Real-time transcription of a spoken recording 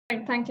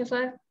Thank you,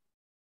 sir.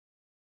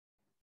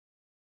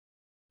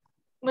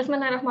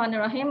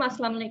 Bismillahirrahmanirrahim.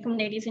 Assalamu alaikum,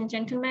 ladies and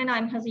gentlemen.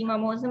 I'm Hazima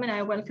Mozam, and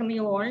I welcome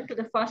you all to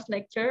the first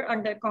lecture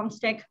under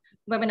Comstech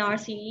webinar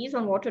series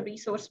on water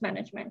resource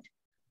management.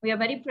 We are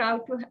very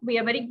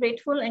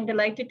grateful and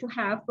delighted to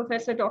have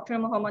Professor Dr.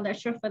 Muhammad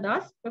Ashraf with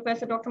us.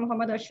 Professor Dr.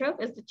 Muhammad Ashraf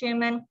is the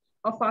chairman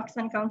of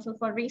Pakistan Council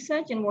for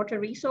Research in Water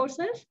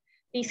Resources,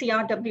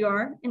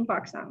 PCRWR in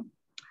Pakistan.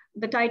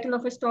 The title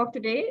of his talk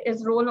today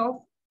is Role of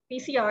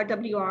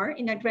PCRWR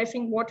in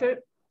Addressing Water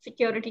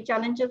Security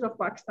Challenges of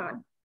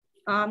Pakistan.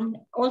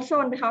 Also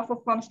on behalf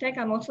of Comstech,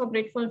 I'm also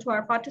grateful to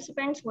our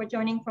participants who are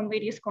joining from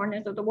various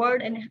corners of the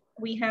world, and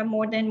we have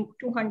more than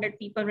 200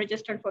 people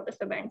registered for this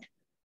event.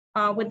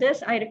 With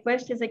this, I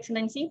request His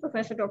Excellency,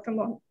 Professor Dr.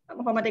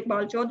 Muhammad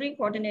Iqbal Chaudhry,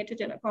 Coordinator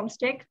General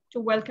Comstech, to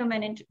welcome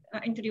and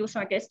introduce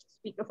our guest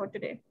speaker for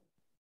today.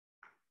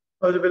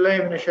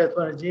 Assalamu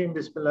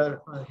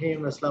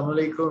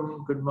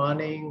alaikum, good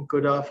morning,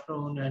 good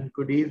afternoon, and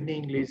good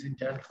evening, ladies and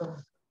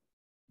gentlemen.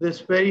 This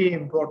very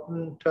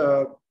important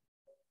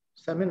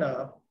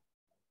seminar,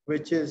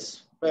 which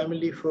is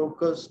primarily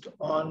focused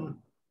on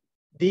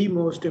the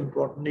most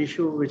important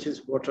issue, which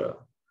is water.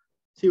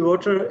 See,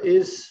 water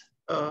is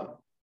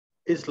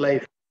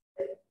life.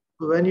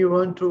 When you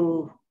want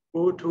to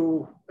go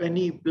to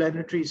any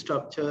planetary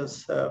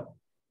structures, you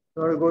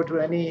want to go to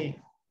any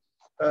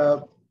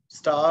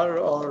star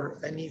or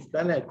any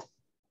planet,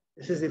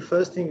 this is the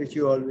first thing which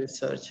you always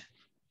search.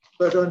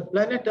 But on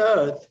planet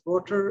Earth,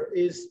 water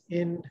is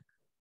in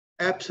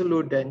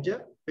absolute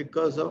danger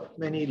because of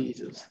many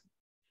reasons.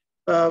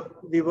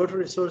 The water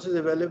resources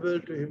available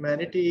to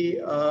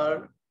humanity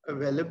are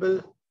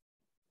available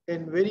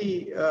in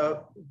very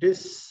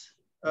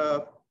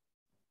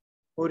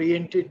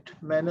disoriented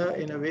manner,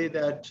 in a way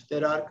that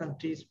there are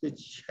countries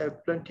which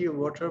have plenty of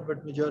water,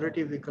 but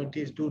majority of the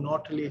countries do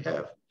not really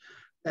have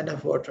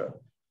enough water.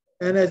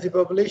 And as the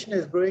population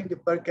is growing, the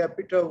per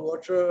capita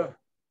water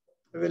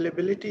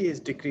availability is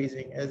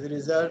decreasing. As a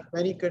result,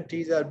 many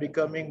countries are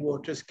becoming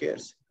water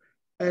scarce.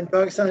 And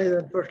Pakistan is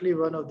unfortunately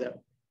one of them.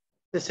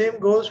 The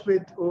same goes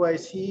with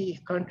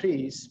OIC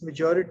countries.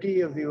 Majority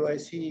of the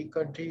OIC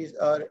countries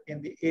are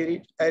in the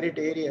arid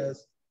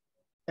areas.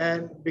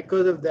 And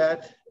because of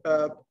that,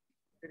 there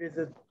is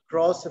a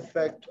cross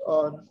effect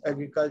on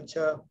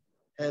agriculture,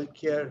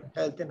 healthcare,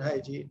 health and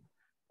hygiene,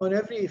 on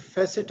every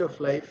facet of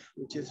life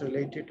which is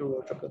related to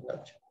water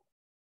consumption.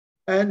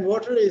 And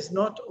water is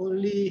not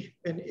only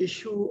an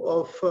issue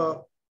of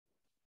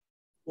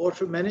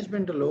water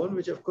management alone,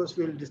 which of course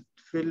we will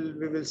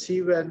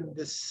see when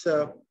this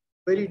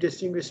very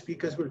distinguished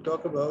speakers will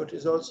talk about,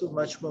 is also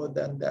much more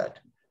than that.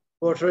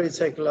 Water is a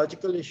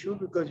psychological issue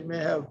because you may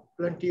have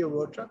plenty of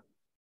water,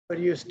 but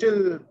you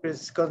still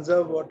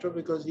conserve water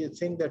because you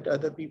think that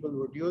other people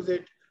would use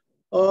it,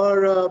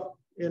 or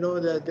you know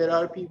that there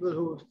are people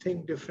who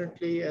think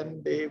differently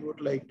and they would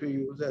like to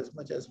use as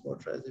much as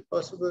water as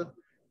possible.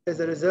 As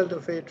a result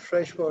of it,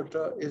 fresh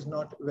water is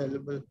not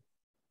available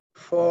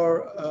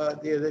for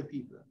the other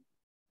people.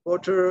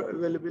 Water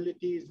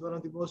availability is one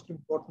of the most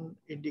important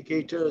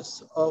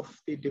indicators of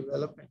the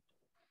development.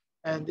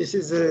 And this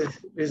is a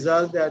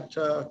result that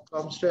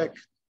Comstech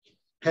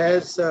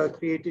has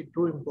created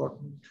two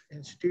important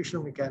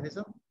institutional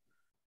mechanisms.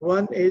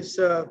 One is,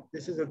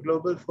 this is a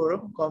global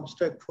forum,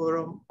 Comstech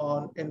Forum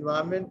on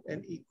Environment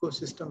and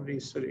Ecosystem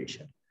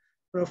Restoration.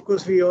 And of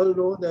course, we all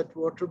know that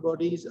water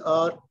bodies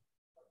are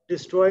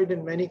destroyed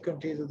in many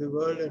countries of the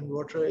world, and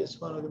water is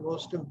one of the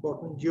most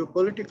important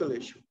geopolitical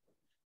issues.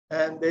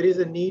 And there is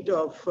a need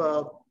of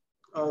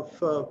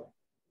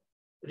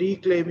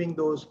reclaiming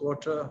those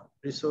water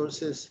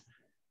resources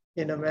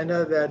in a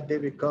manner that they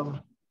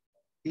become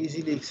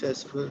easily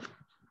accessible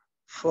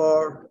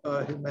for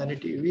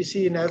humanity. We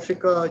see in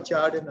Africa,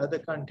 Chad, and other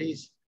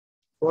countries,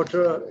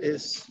 water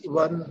is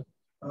one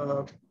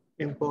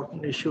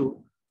important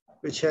issue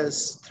which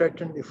has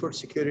threatened the food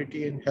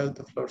security and health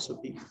of lots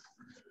of people.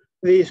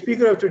 The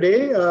speaker of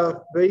today,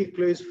 a very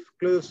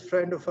close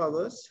friend of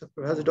ours,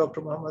 Professor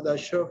Dr. Muhammad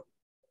Ashraf,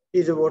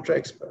 is a water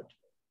expert.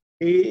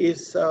 He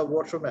is a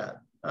waterman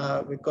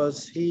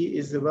because he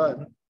is the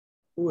one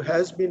who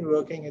has been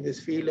working in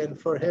this field, and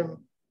for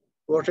him,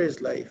 water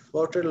is life.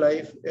 Water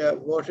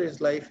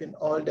is life in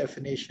all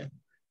definition,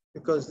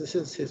 because this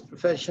is his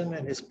profession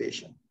and his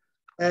passion.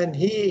 And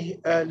he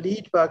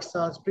leads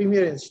Pakistan's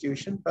premier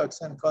institution,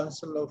 Pakistan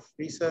Council of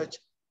Research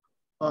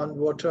on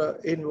Water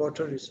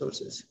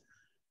Resources.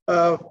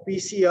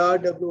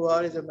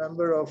 PCRWR is a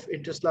member of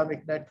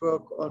Inter-Islamic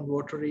Network on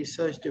Water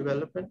Research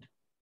Development,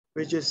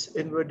 which is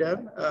in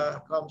Verdun,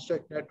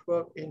 Comstech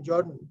Network in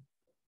Jordan.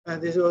 And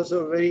this is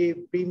also a very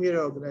premier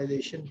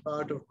organization,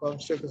 part of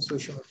Comstech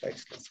Consortium of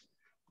Excellence.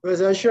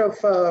 Professor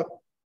Ashraf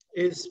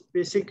is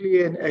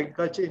basically an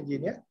agriculture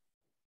engineer.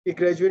 He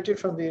graduated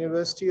from the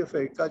University of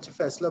Agriculture,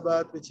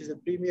 Faisalabad, which is a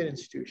premier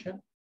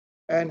institution,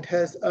 and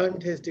has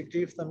earned his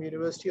degree from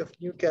University of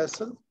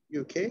Newcastle,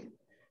 UK.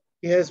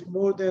 He has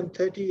more than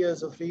 30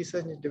 years of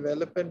research and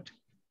development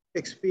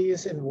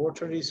experience in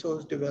water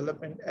resource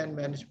development and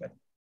management.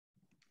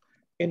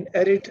 in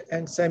arid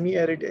and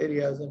semi-arid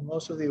areas, and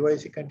most of the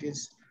OIC countries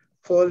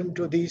fall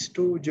into these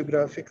two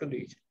geographical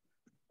regions,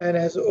 and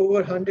has over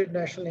 100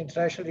 national and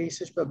international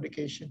research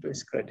publications to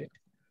his credit.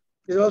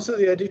 He's also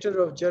the editor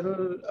of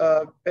Journal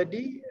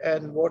PEDI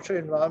and Water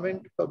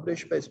Environment,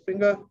 published by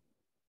Springer.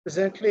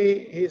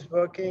 Presently, he's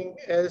working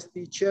as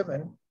the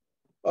chairman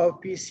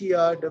of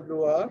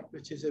PCRWR,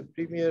 which is a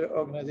premier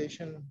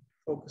organization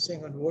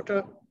focusing on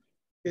water.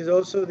 He's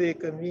also the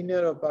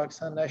convener of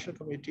Pakistan National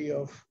Committee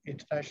of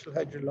International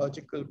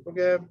Hydrological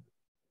Program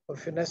of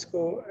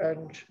UNESCO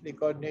and the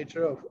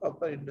coordinator of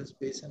Upper Indus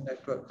Basin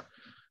Network.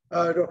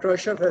 Dr.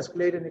 Ashraf has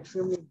played an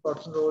extremely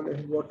important role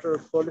in water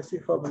policy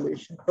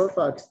formulation for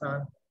Pakistan.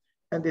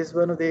 And this is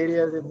one of the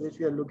areas in which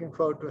we are looking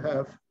forward to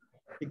have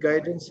the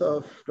guidance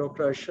of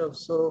Dr. Ashraf.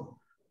 So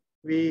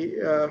we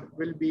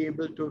will be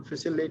able to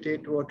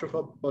facilitate water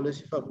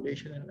policy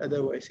formulation in other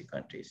OIC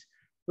countries.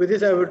 With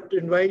this, I would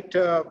invite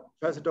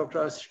Professor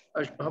Dr.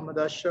 Muhammad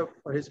Ashraf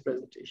for his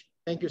presentation.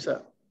 Thank you,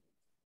 sir.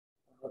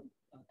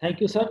 Thank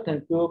you, sir.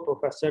 Thank you,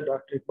 Professor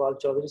Dr. Iqbal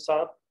Chaudhary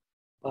sir.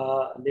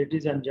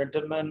 Ladies and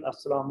gentlemen,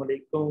 Assalamu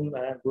alaikum,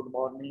 and good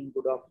morning,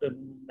 good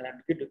afternoon, and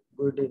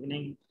good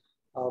evening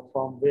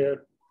from where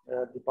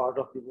the part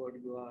of the world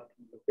you are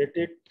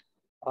located.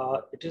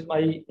 It is my,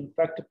 in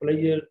fact,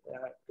 pleasure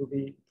to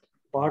be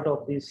part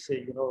of this,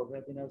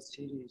 webinar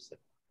series.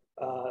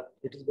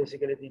 It is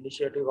basically the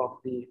initiative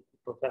of the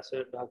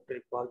Professor Dr.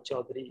 Iqbal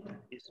Chaudhary and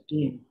his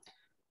team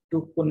to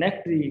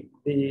connect the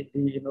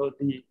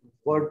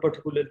world,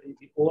 particularly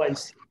the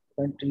OIC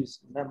countries,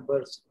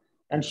 members,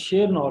 and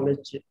share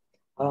knowledge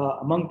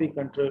among the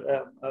countries,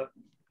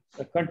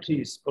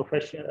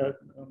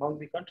 among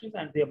the countries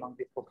and among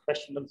the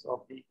professionals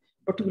of the,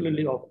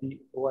 particularly of the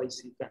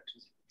OIC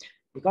countries,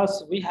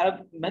 because we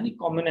have many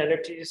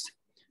commonalities,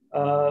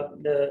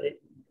 among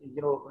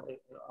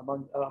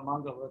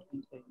our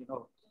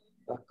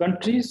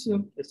countries.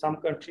 Some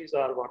countries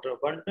are water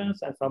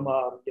abundance, and some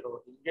are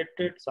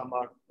irrigated, some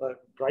are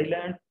dry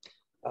land,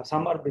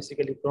 some are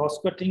basically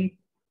cross-cutting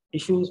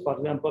issues. For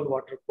example,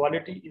 water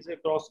quality is a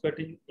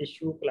cross-cutting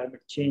issue.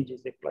 Climate change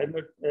is a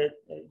climate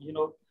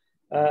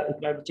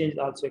change is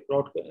also a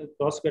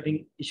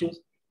cross-cutting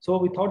issues. So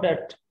we thought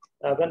that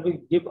when we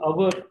give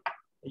our,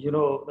 we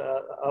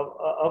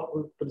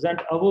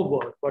present our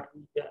work, what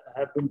we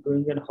have been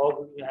doing and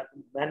how we have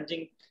been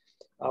managing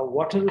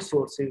water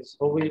resources,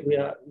 how we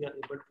are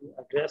able to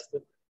address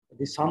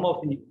some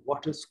of the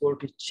water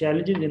security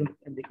challenges in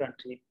the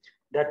country,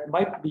 that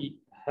might be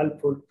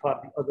helpful for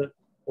the other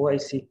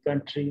OIC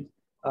countries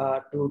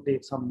to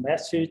take some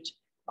message.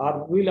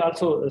 We'll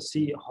also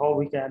see how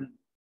we can,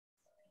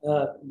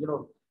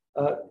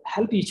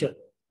 help each other,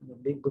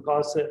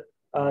 because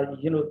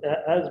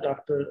as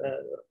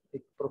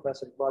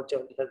Professor Iqbal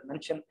Chaudhary has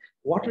mentioned,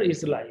 water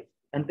is life,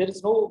 and there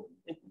is no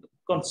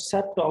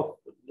concept of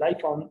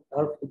life on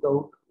earth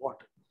without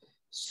water.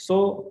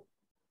 So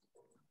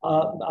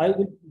I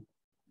will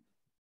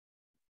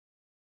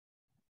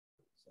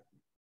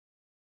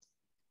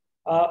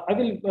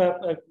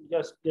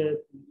just give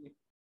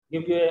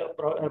you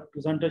a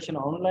presentation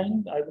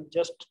online. I will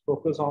just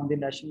focus on the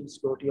national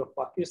security of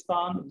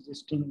Pakistan,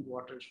 existing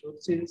water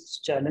resources,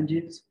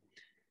 challenges.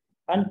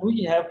 And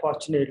we have,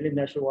 fortunately,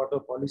 national water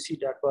policy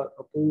that was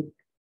approved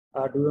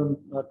during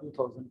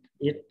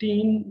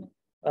 2018.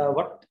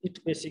 What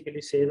it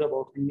basically says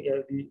about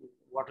the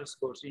water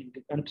security in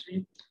the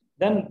country.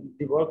 Then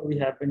the work we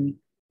have been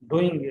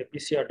doing,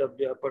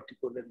 PCRWR,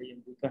 particularly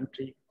in the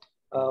country,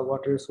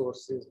 water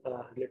resources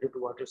related to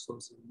water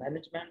resources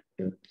management,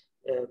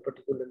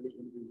 particularly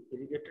in the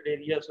irrigated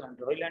areas and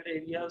dryland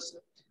areas.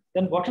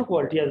 Then water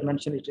quality, as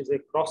mentioned, it is a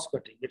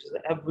cross-cutting. It is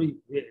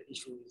everywhere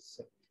issue.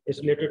 It's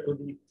related to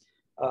the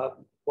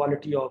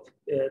quality of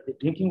the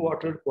drinking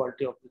water,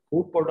 quality of the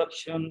food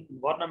production,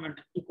 environment,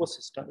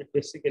 ecosystem. It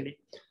basically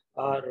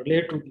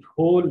relates to the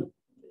whole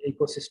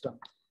ecosystem.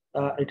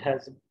 It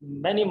has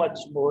much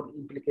more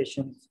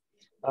implications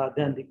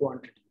than the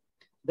quantity.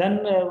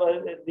 Then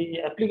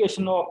the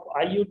application of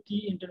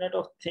IoT, Internet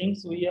of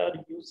Things, we are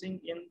using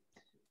in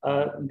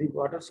the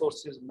water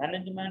sources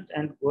management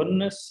and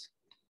governance.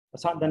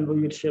 Then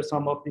we will share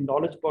some of the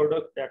knowledge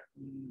product that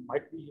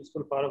might be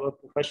useful for our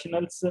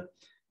professionals.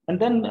 And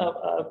then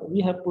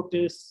we have put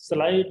a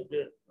slide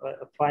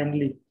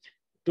finally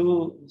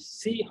to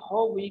see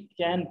how we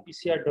can,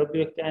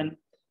 PCRW can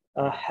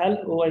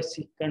help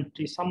OIC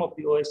countries, some of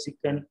the OIC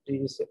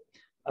countries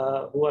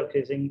who are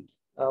facing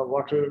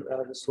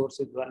water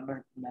resources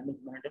development,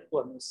 management, and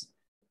governance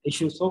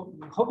issues. So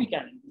how we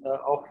can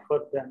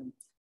offer them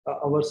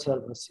our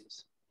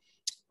services.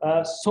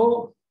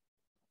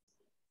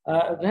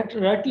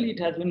 Rightly it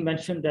has been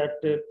mentioned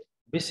that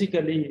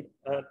basically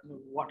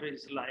water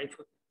is life.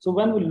 So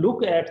when we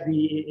look at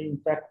the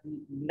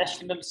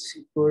national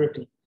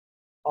security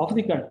of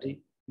the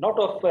country, not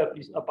of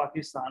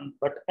Pakistan,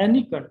 but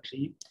any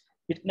country,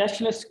 its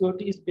national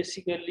security is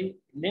basically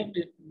linked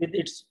with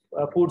its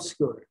food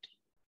security.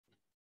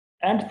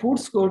 And food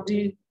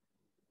security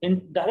is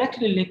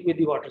directly linked with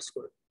the water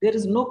security. There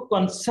is no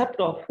concept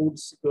of food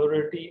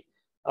security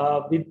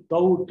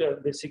without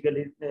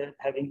basically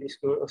having the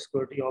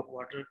security of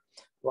water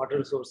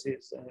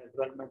resources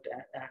development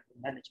and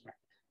management.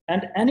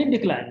 And any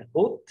decline,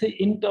 both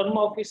in terms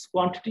of its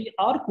quantity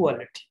or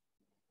quality,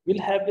 will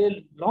have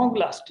a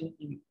long-lasting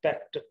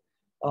impact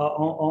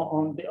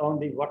on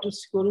the water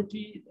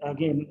security,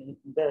 again,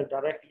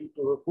 directly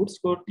to food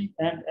security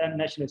and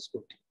national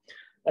security.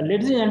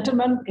 Ladies and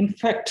gentlemen, in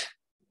fact,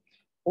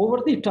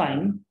 over the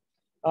time,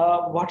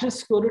 water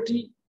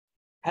security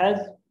has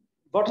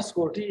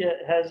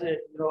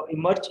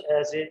emerged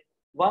as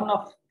one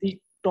of the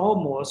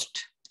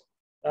topmost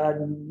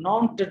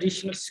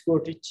non-traditional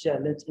security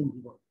challenge in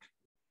the world,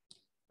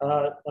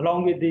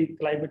 along with the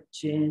climate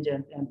change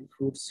and the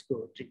food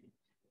security.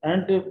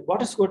 And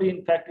water security,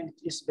 in fact,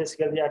 is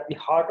basically at the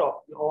heart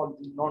of all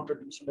the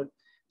non-traditional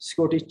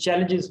security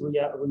challenges we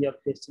are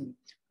facing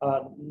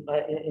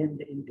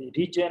in the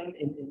region,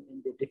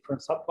 in the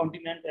different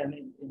subcontinent, and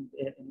in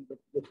the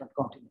different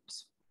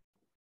continents.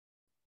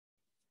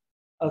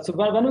 So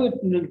when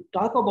we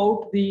talk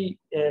about the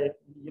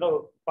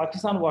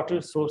Pakistan water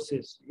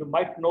resources, you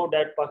might know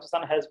that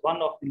Pakistan has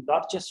one of the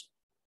largest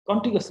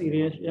contiguous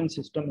irrigation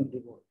system in the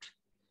world.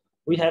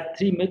 We have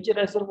 3 major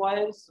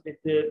reservoirs with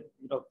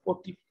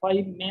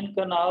 45 main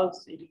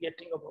canals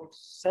irrigating about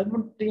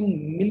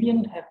 17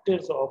 million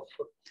hectares of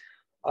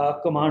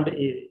command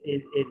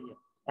area.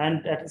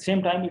 And at the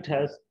same time, it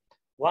has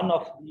one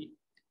of the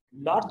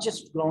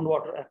largest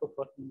groundwater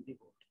aquifer in the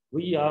world.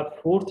 We are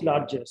 4th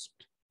largest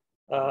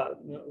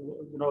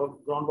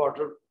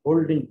groundwater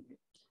holding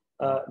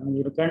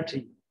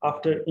country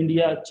after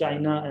India,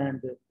 China,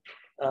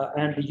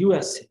 and the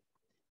USA.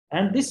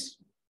 And this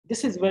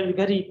is very,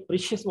 very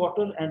precious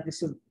water, and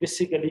this is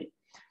basically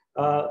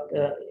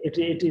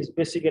it is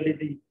basically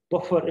the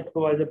buffer. It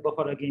provides a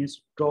buffer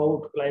against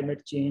drought,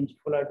 climate change,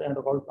 flood, and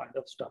all kind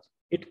of stuff.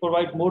 It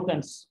provides more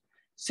than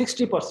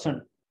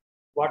 60%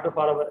 water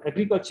for our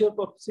agriculture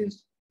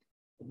purposes,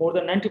 more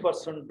than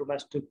 90%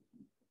 domestic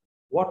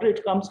water.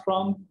 It comes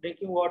from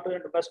drinking water,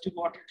 and domestic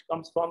water it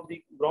comes from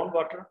the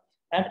groundwater,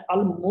 and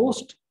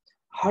almost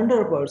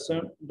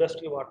 100%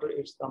 industrial water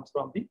it comes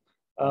from the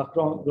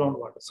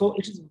groundwater. So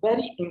it is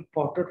very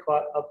important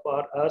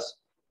for us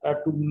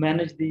to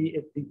manage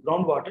the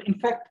groundwater. In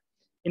fact,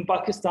 in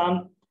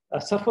Pakistan,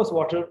 surface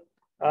water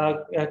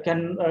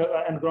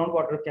and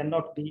groundwater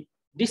cannot be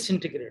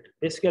disintegrated.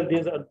 Basically,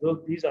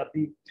 these are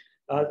the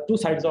 2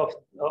 sides of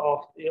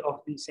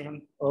the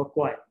same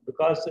coin,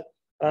 because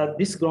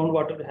this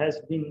groundwater has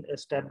been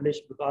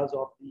established because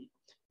of the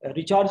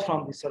recharge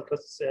from the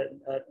surface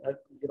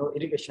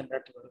irrigation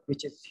network,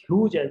 which is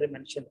huge, as I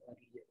mentioned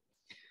earlier.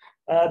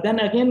 Then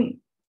again,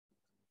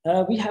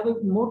 we have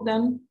more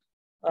than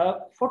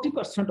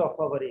 40% of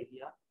our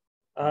area,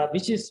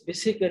 which is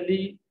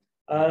basically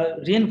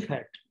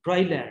rain-fed,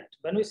 dry land.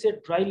 When we say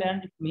dry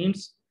land, it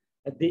means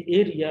the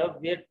area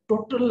where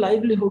total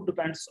livelihood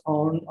depends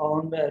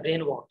on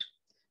rainwater.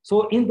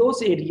 So in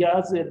those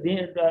areas,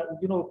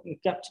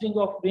 capturing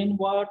of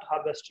rainwater,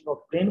 harvesting of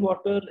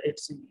rainwater,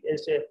 it's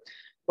a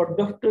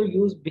productive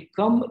use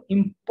become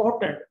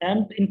important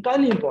and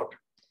entirely important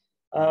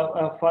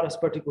for us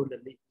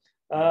particularly.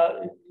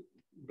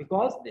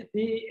 Because the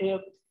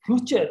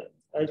future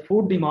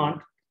food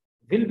demand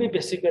will be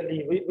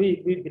basically,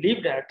 we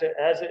believe that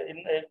as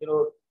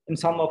in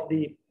some of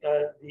the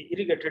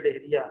irrigated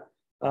area,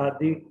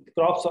 the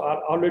crops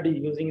are already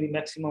using the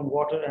maximum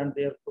water and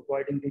they are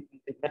providing the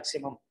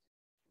maximum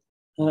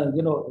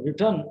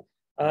return.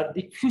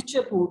 The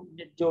future food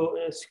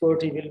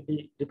security will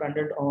be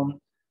dependent on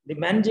the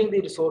managing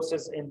the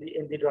resources in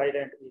the dry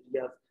land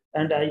areas.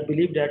 And I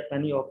believe that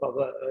many of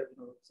our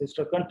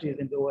sister countries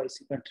in the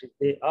OIC countries,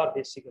 they are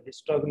basically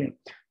struggling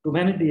to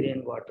manage the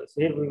rainwater.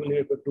 So here we will be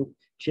able to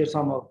share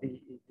some of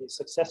the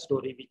success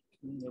story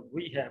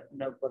we have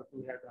done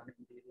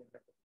in the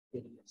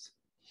areas.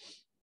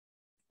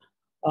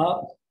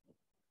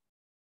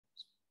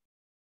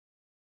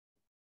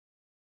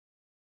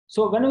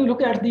 So when we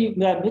look at the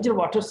major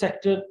water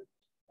sector,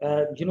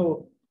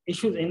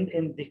 issues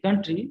in the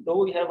country,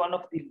 though we have one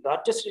of the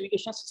largest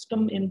irrigation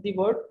system in the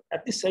world,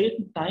 at the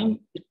same time,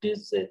 it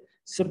is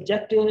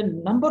subject to a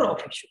number of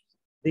issues.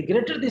 The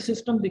greater the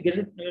system, the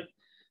greater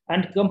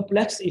and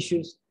complex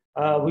issues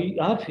we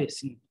are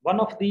facing. One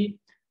of the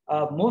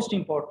most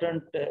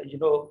important,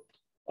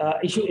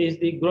 issue is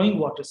the growing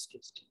water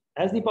scarcity.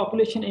 As the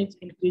population is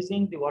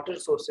increasing, the water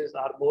sources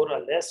are more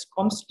or less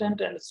constant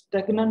and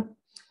stagnant.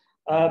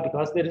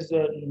 Because there is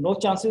no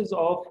chances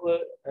of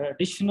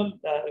additional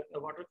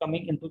water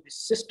coming into the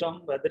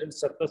system, whether in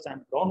surface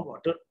and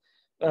groundwater.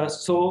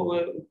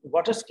 So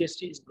water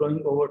scarcity is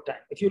growing over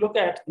time. If you look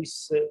at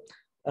this,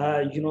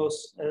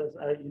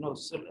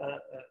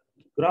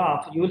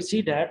 graph, you will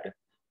see that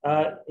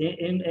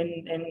in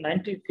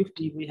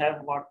 1950 we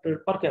have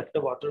water per capita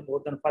water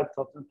more than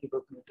 5,000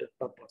 cubic meters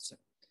per person,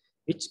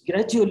 which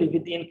gradually,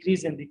 with the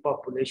increase in the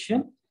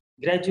population,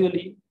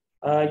 gradually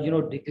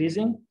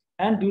decreasing.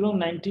 And during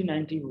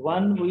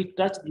 1991, we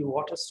touched the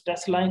water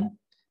stress line.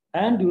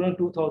 And during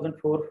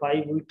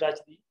 2004-05, we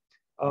touched the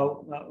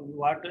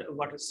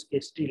water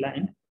scarcity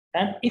line.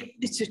 And if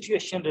the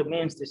situation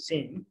remains the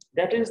same,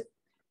 that is,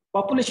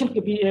 population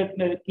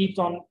keeps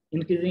on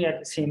increasing at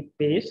the same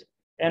pace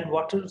and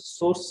water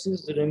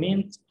sources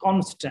remains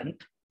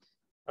constant,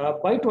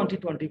 by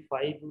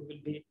 2025, we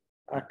will be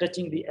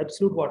touching the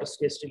absolute water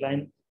scarcity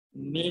line,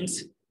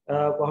 means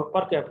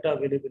per capita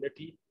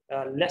availability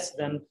less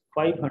than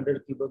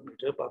 500 cubic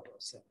meter per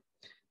person.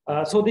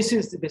 So this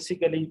is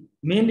basically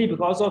mainly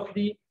because of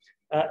the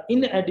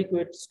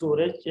inadequate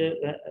storage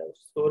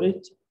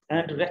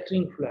and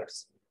recurring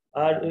floods.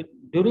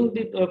 During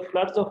the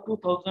floods of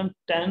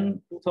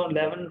 2010,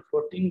 2011,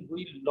 14,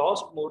 we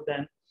lost more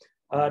than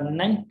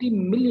 90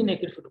 million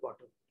acre feet of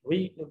water.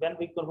 When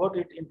we convert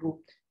it into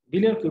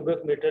billion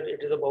cubic meter,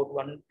 it is about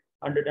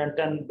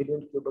 110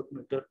 billion cubic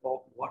meter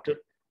of water.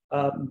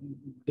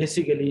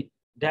 Basically,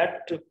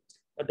 that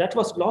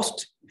was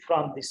lost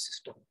from this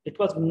system. It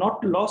was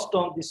not lost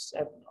on this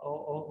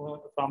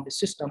from the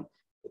system.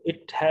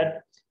 It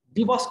had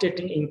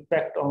devastating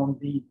impact on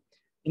the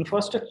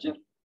infrastructure,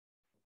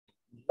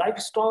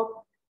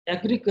 livestock,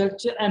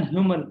 agriculture, and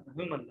human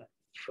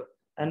life.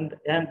 And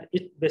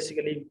it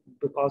basically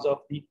because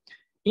of the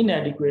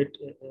inadequate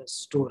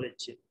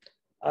storage.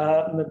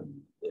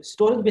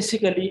 Storage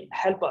basically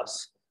help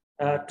us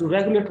to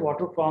regulate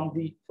water from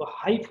the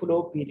high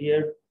flow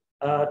period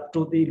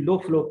to the low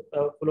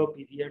flow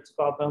periods.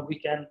 We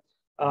can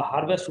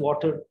harvest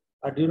water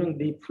during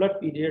the flood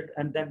period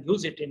and then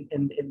use it in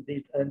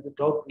the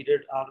drought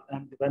period,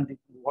 and when the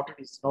water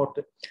is not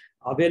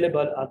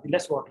available, the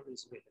less water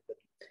is available.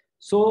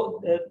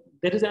 So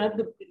there is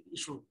another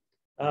issue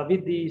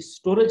with the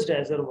storage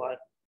reservoir.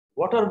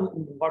 Water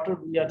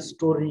we are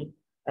storing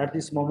at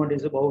this moment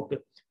is about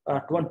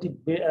 20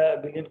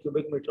 billion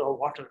cubic meter of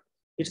water.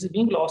 It is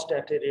being lost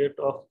at a rate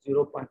of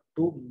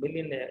 0.2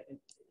 million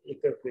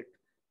acre feet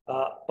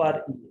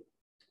per year.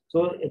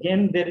 So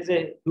again, there is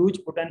a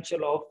huge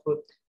potential of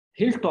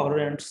hill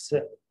torrents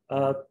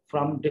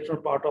from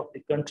different parts of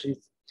the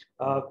countries.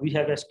 We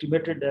have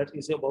estimated that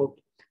is about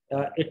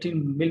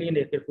 18 million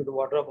acre feet of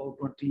water, about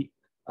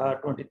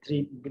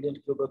 23 billion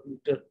cubic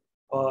meter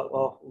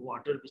of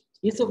water, which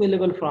is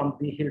available from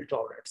the hill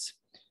torrents.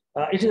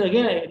 It is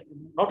again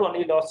not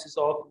only losses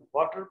of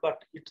water,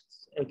 but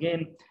it's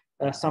again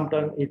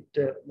sometimes it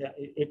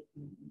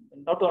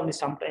not only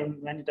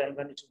sometimes, many times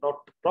when it's not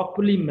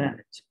properly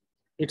managed,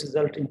 it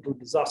results into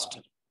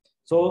disaster.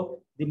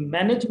 So the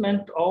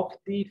management of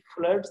the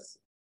floods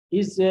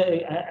is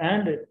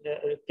and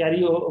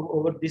carry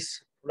over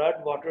this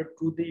flood water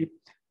to the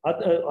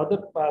other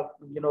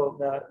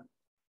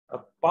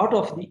part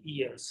of the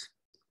years.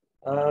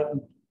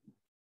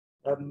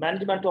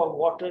 Management of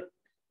water,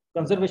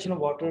 conservation of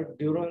water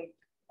during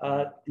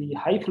the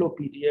high flow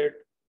period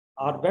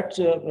or wet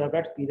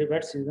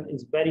season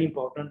is very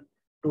important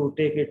to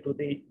take it to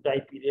the dry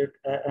period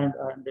and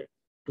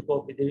to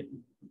cope with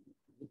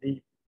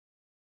the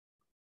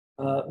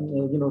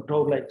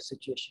drought-like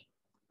situation.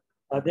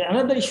 The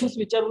another issues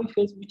which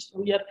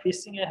we are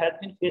facing have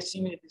been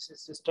facing with this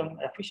system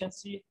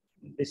efficiency.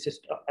 This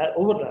system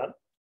overall,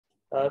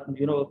 if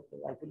you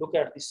look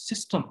at the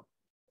system,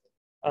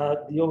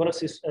 the overall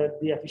system,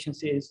 the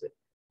efficiency is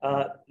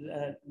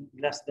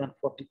less than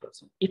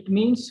 40%. It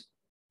means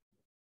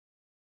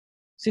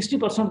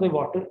 60% of the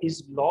water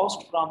is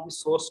lost from the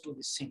source to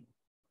the sink.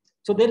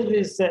 So there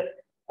is, there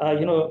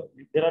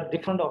are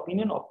different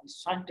opinions of the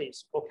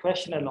scientists,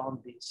 professional on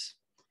this.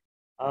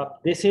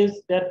 This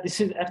is that this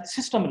is at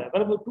system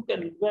level.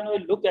 When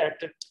we look at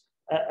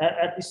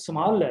the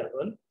small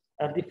level,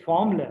 at the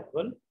form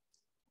level,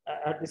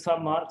 at the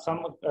some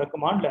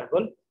command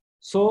level,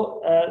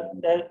 so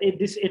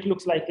it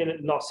looks like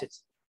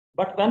losses.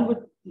 But when we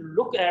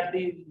look at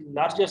the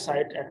larger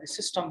side at the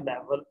system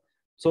level,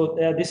 so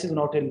this is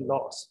not a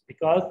loss,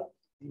 because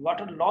the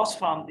water loss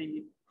from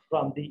the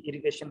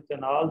irrigation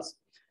canals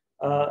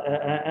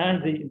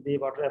and the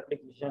water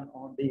application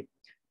on the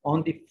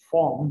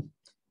farm,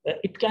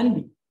 it can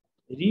be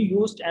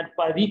reused and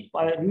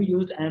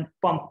reused and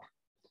pump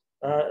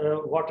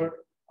water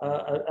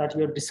at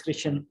your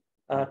discretion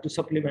to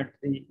supplement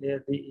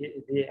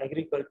the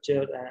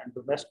agriculture and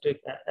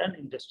domestic and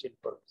industrial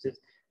purposes.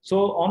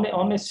 So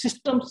on a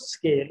system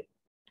scale,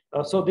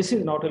 so this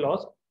is not a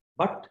loss,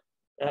 but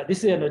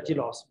this is energy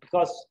loss,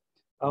 because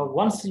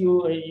once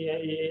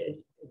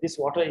this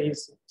water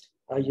is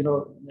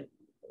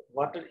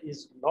water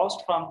is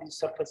lost from the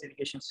surface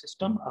irrigation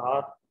system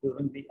or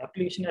during the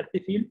application at the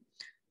field,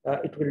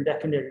 it will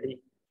definitely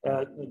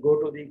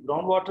go to the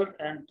groundwater,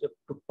 and to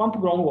pump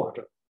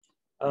groundwater,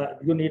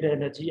 you need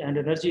energy, and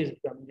energy is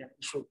becoming an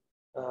issue.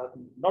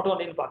 Not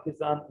only in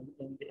Pakistan,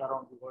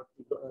 around the world,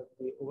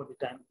 over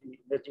the time, the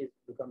energy is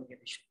becoming an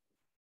issue.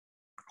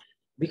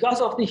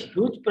 Because of the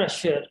huge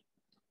pressure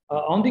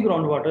on the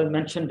groundwater, I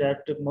mentioned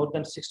that more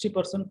than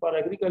 60% for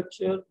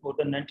agriculture, more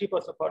than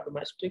 90% for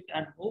domestic,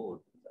 and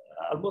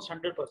almost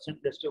 100%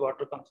 industrial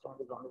water comes from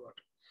the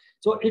groundwater.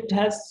 So it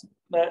has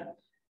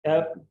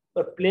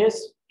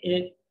placed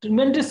a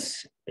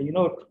tremendous,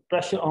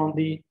 pressure on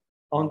the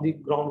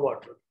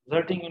groundwater,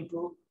 resulting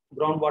into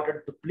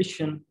groundwater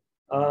depletion,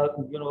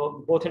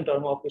 both in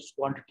terms of its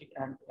quantity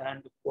and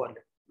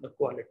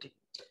quality.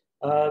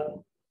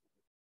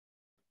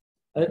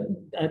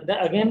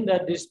 Again,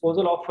 the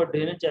disposal of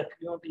drainage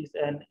effluent is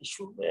an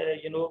issue.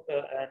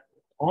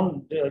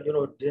 On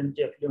drainage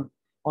effluent,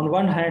 on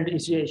one hand,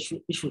 is an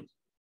issue.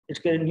 It's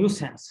a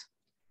nuisance,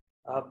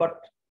 but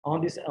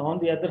on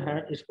the other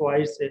hand, it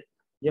provides a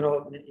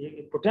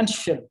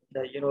potential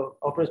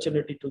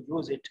opportunity to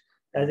use it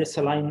as a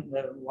saline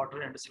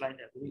water and saline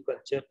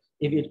agriculture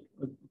if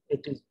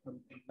it is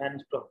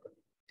managed properly.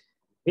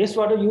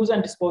 Wastewater use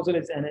and disposal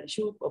is an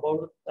issue.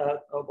 About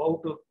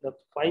the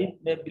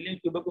 5 billion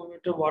cubic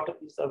meter water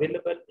is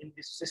available in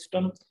this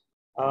system,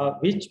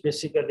 which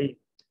basically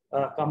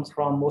comes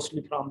from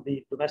mostly from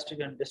the domestic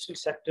and industrial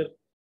sector,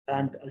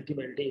 and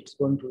ultimately it's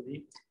going to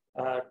the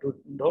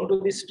down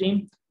to the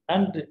stream.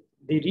 And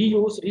the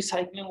reuse,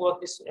 recycling of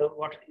this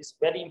water is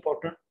very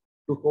important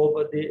to cope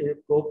with the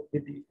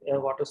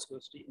water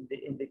scarcity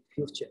in the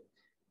future.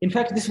 In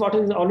fact, this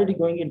water is already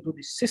going into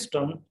the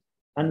system,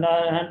 and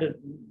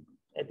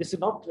this is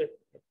not,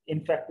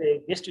 in fact,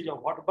 a wastage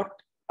of water, but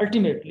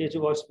ultimately it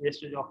was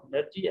wastage of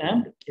energy,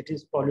 and it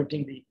is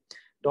polluting the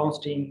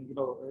downstream,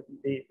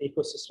 the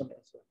ecosystem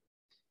as well.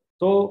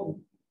 So,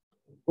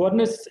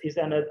 governance is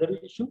another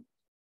issue.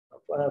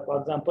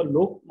 For example,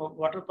 low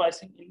water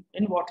pricing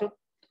in water.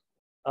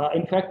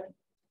 In fact,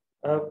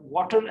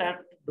 water at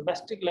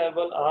domestic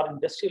level or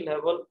industrial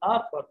level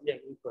are for the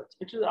agriculture.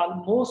 It is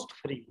almost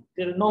free.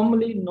 There are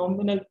normally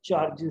nominal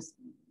charges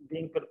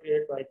being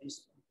prepared by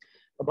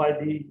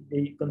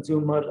the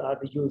consumer or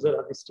the user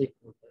or the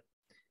stakeholder.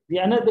 The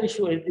another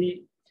issue is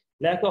the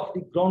lack of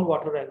the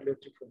groundwater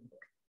regulatory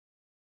framework.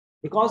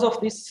 Because of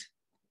this,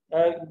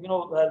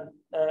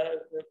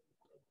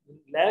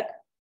 lack,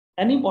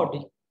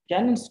 anybody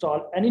can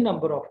install any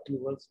number of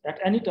tubes at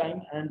any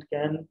time and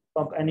can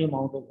pump any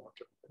amount of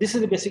water. This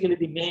is basically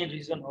the main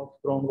reason of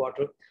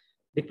groundwater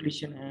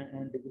depletion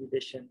and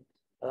degradation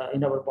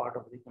in our part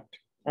of the country.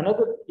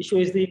 Another issue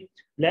is the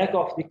lack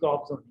of the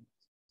crop zoning.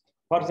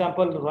 For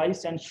example,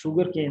 rice and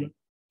sugarcane,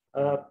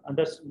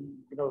 under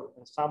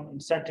some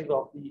incentive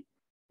of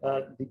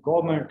the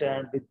government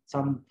and with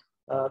some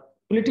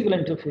political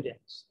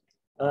interference,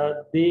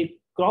 the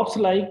crops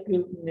like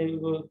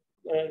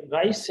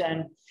rice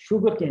and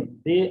sugarcane,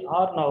 they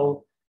are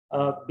now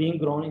being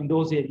grown in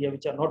those areas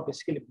which are not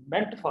basically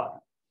meant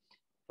for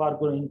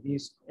growing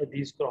these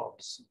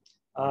crops,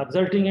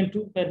 resulting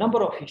into a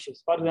number of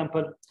issues. For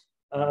example,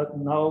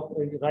 now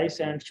rice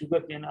and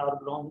sugarcane are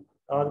grown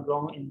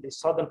in the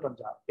southern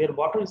Punjab, where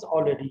water is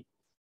already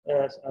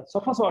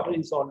surface water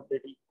is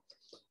already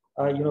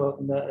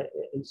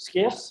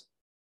scarce.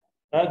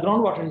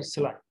 Groundwater is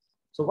saline.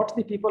 So what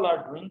the people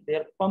are doing, they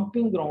are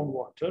pumping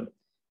groundwater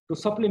to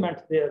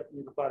supplement their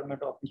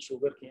requirement of the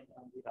sugarcane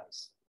and the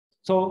rice.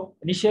 So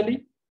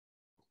initially,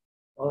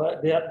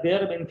 they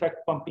are in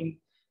fact pumping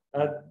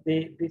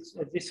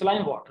the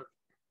saline water,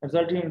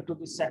 resulting into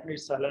the secondary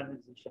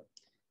salinization.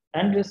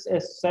 And this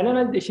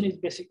salinization is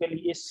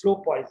basically a slow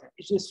poison.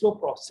 It's a slow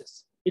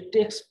process. It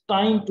takes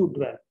time to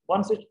develop.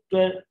 Once it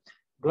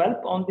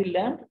develops on the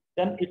land,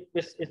 then it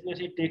takes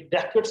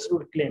decades to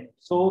reclaim it.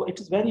 So it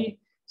is very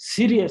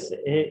serious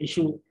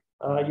issue.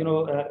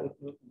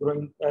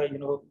 Growing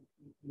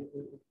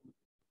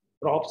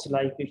crops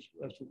like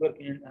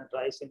sugarcane and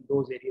rice in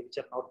those areas which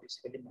are not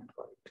basically meant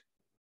for it.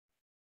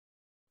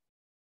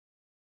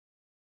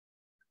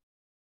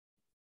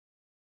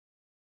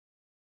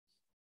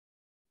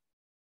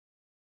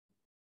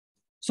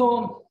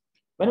 So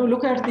when we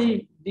look at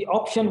the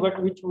option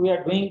which we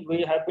are doing,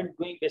 we have been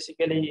doing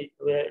basically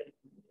a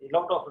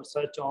lot of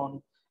research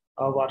on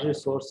water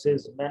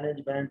resources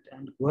management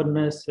and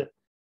governance,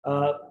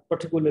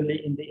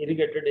 particularly in the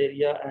irrigated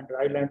area and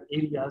dryland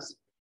areas.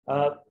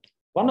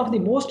 One of the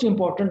most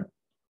important,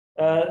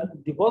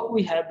 the work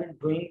we have been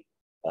doing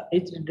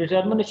is the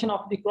determination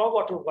of the crop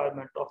water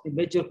requirement of the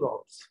major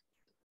crops.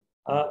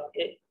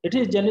 It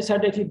is generally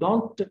said if you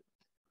don't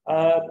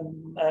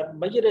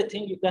measure a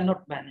thing, you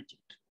cannot manage it.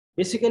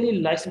 Basically,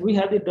 we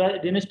have the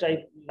drainage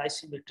type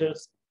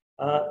lysimeters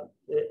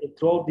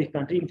throughout the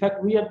country. In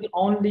fact, we are the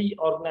only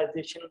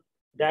organization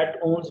that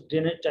owns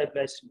drainage type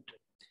lysimeter.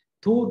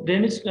 Through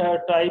drainage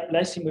type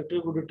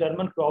lysimeter, we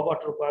determine crop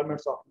water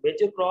requirements of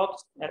major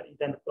crops and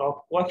then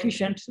crop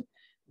coefficients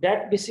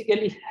that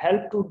basically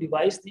help to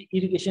devise the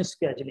irrigation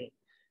scheduling.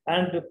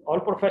 And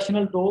all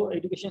professional though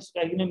irrigation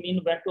scheduling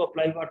mean when to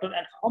apply water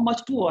and how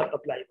much to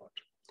apply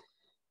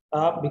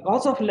water.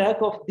 Because of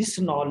lack of this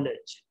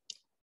knowledge,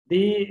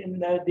 the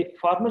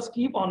farmers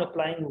keep on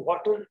applying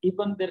water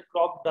even their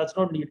crop does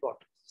not need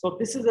water. So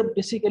this is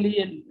basically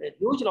a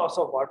huge loss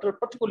of water,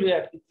 particularly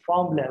at the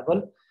farm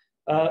level.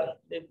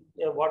 When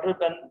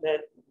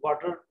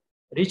water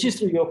reaches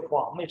to your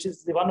farm, it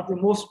is one of the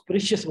most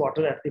precious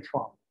water at the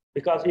farm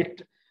because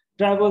it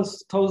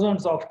travels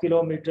thousands of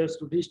kilometers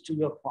to reach to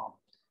your farm.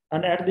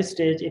 And at this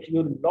stage, if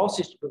you lost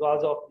it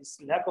because of this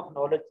lack of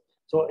knowledge,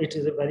 so it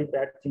is a very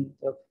bad thing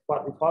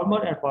for the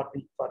farmer and for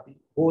the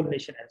whole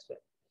nation as well.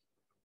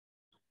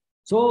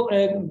 So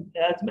as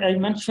I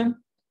mentioned,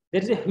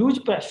 there is a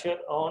huge pressure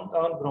on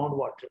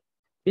groundwater.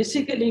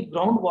 Basically,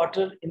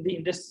 groundwater in the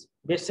Indus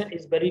Basin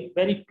is very,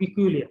 very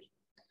peculiar.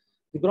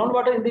 The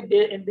groundwater in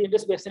the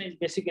Indus Basin is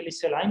basically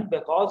saline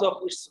because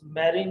of its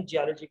marine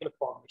geological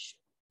formation.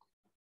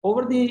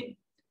 Over the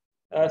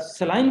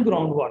saline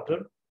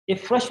groundwater, a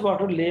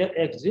freshwater layer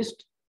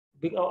exists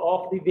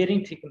of the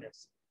varying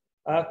thickness.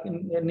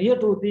 Near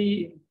to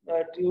the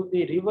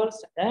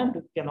rivers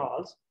and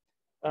canals,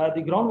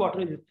 the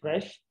groundwater is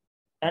fresh,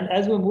 and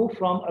as we move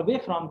away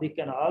from the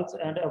canals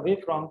and away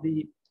from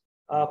the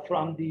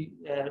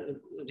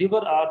river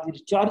or the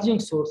recharging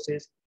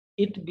sources,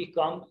 it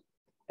becomes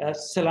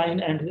saline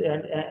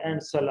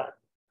and saline.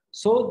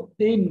 So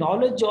the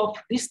knowledge of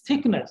this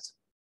thickness,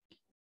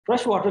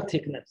 freshwater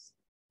thickness,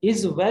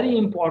 is very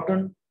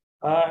important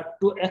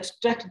to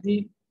extract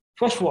the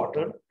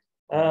freshwater.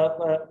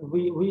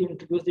 We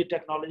introduced the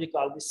technology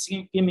called the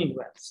skimming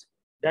wells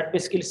that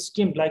basically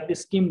skim, like the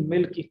skim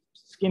milk,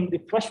 skim the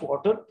fresh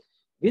water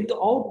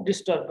without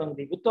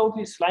disturbing without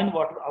the saline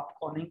water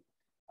upcoming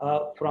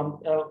from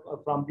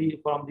the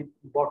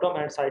bottom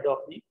and side of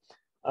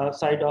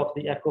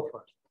the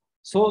aquifer.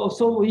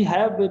 So we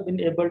have been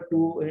able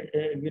to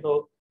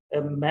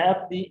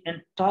map the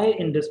entire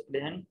Indus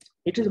Plain.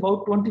 It is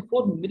about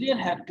 24 million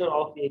hectare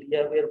of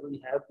area where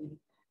we have been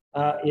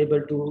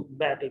able to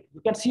map it.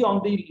 You can see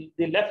on the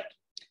left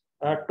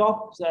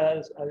top,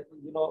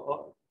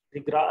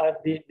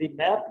 the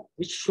map,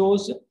 which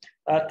shows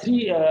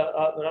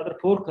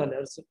four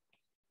colors.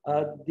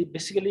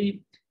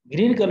 Basically,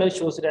 green color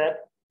shows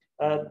that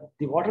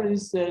the water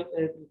is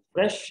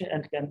fresh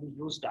and can be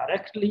used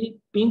directly.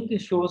 Pink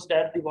shows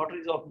that the water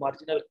is of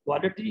marginal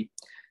quality,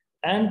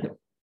 and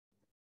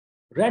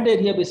red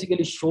area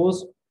basically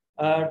shows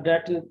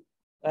that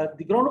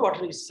the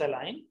groundwater is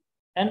saline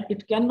and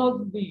it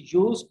cannot be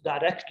used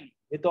directly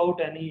without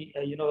any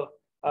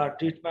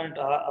treatment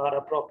or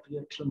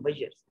appropriate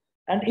measures.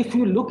 And if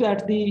you look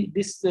at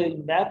this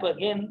map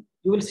again,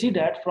 you will see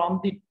that from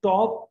the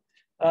top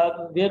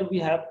where we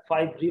have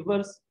 5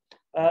 rivers,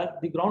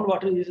 the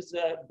groundwater is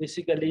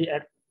basically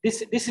at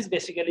this is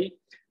basically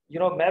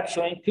map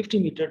showing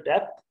 50-meter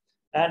depth,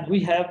 and we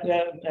have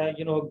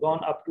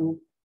gone up to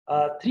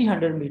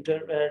 300-meter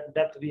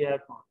depth we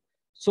have gone.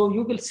 So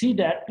you will see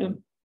that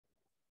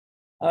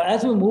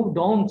as we move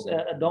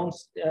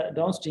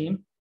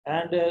downstream,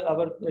 and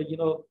our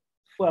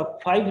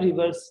 5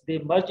 rivers, they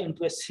merge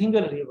into a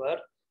single river.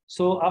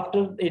 So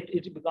after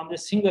it becomes a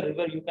single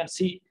river, you can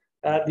see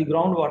the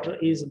groundwater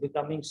is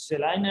becoming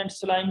saline and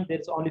saline. There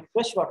is only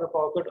freshwater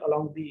pocket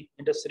along the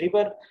Indus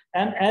River.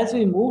 And as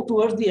we move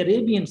towards the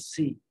Arabian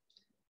Sea,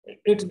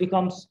 it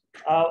becomes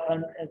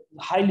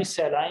highly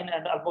saline,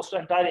 and almost the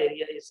entire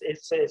area is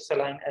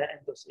saline in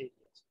those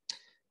areas.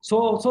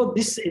 So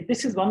this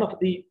is one of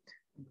the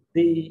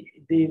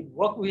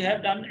work we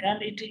have done,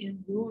 and it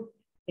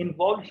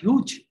involved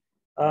huge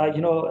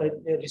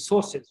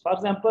resources. For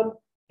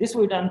example, this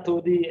we done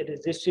through the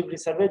resistivity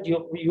survey.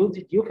 We use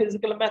the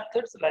geophysical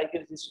methods like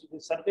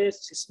resistivity survey,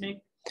 seismic,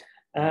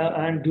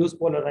 and use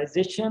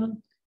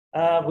polarization.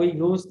 We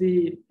use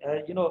the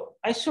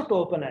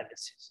isotope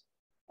analysis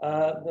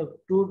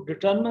to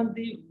determine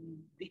the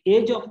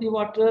age of the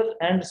water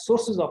and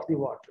sources of the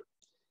water.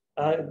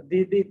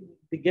 The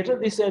greater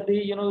this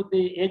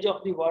the age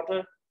of the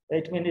water,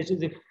 it means it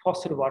is a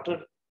fossil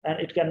water, and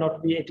it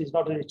is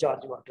not a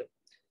recharged water.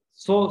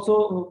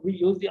 So we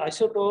use the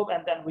isotope,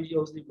 and then we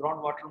use the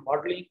groundwater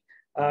modeling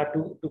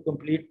to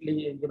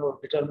completely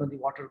determine the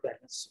water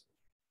balance.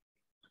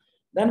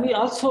 Then we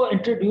also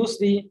introduce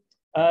the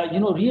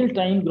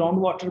real-time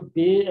groundwater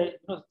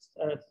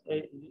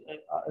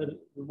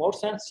remote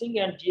sensing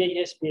and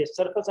GIS-based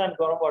surface and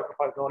groundwater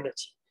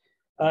hydrology.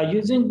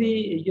 Using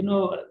the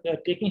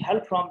taking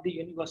help from the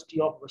University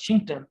of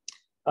Washington,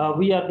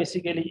 we are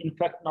basically in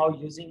fact now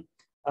using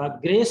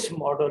GRACE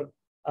model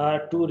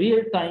to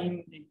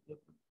real-time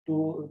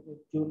to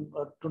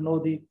know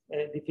the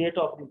fate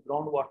of the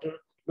groundwater,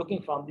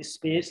 looking from the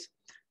space.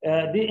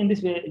 In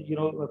this way,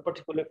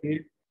 particular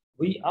field,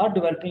 we are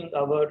developing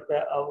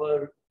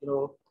our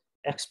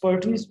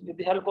expertise with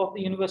the help of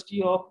the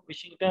University of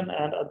Washington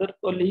and other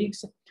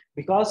colleagues,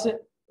 because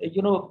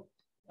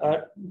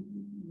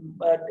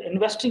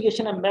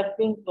investigation and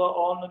mapping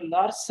on a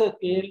large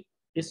scale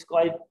is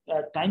quite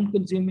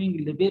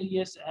time-consuming,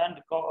 laborious,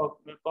 and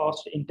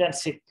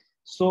cost-intensive.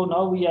 So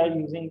now we are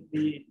using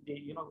the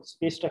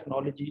space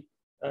technology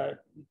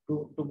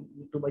to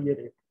measure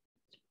it.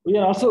 We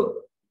are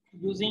also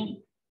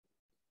using,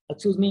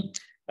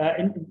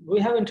 we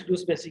have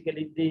introduced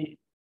basically the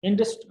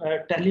Indus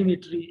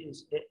telemetry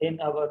in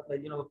our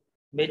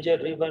major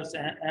rivers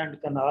and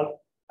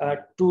canal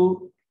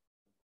to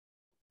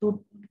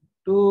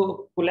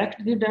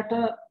collect the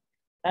data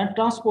and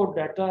transport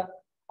data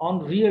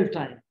on real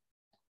time.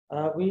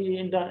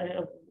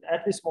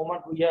 At this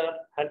moment we are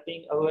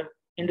helping our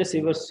Indus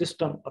River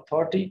System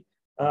Authority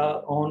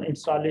on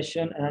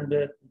installation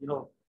and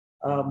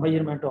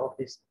measurement of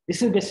this.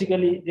 This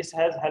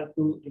has helped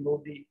to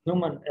remove the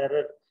human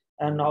error,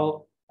 and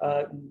now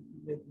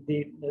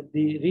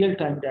the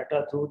real-time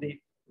data through the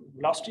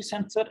velocity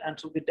sensor and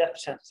through the depth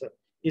sensor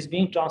is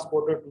being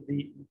transported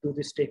to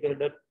the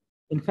stakeholder,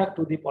 in fact,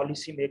 to the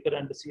policy maker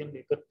and decision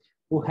maker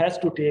who has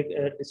to take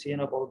a decision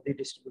about the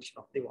distribution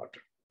of the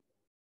water.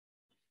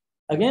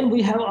 Again,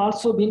 we have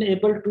also been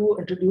able to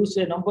introduce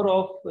a number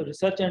of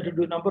research and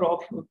introduce a number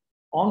of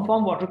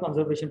on-farm water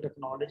conservation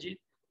technology.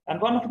 And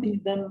one of these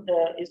then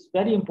is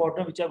very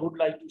important, which I would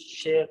like to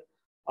share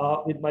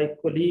with my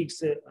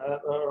colleagues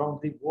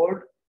around the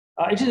world.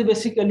 It is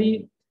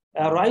basically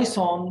rice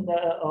on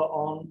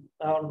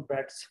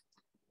beds.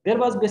 There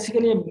was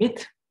basically a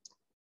myth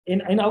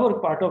in our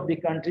part of the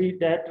country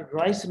that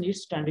rice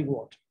needs standing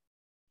water.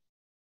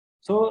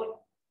 So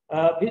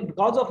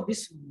because of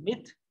this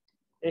myth,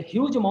 a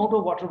huge amount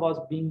of water was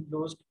being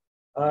used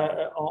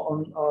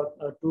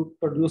to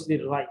produce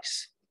the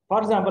rice. For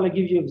example, I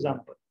give you an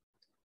example.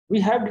 We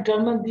have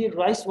determined the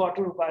rice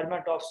water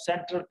requirement of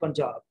central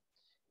Punjab,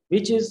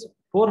 which is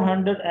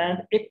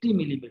 480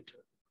 millimeter.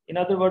 In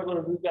other words,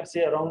 we can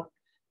say around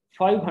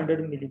 500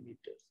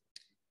 millimeters.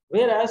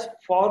 Whereas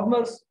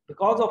farmers,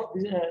 because of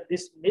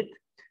this myth,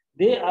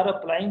 they are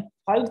applying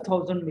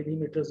 5,000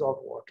 millimeters of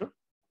water.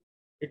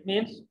 It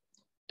means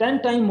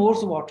 10 times more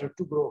water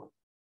to grow.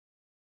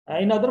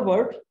 In other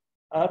words,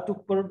 to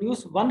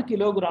produce 1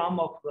 kilogram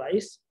of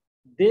rice,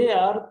 they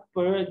are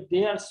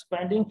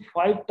spending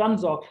 5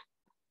 tons of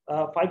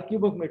 5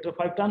 cubic meter,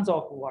 5 tons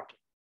of water.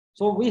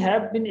 So we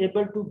have been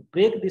able to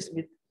break this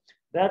myth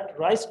that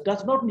rice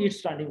does not need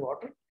standing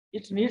water.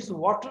 It needs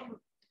water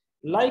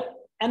like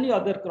any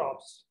other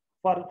crops.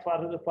 For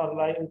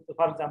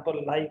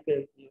example, like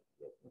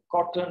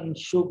cotton,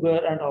 sugar,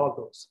 and all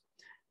those.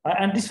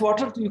 And this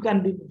water you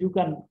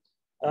can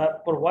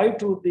provide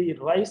to the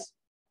rice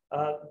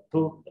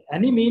through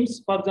any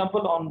means. For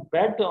example, on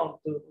bed, on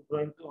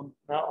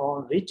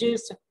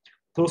ridges,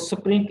 through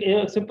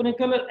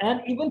sprinkler,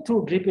 and even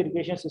through drip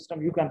irrigation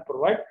system you can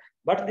provide.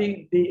 But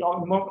the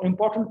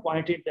important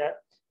point is that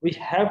we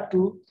have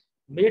to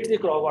meet the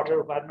crop water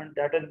requirement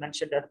that is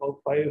mentioned at about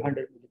 500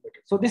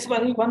 millimeters. So this is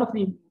one of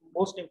the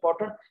most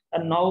important,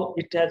 and now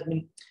it has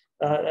been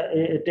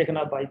taken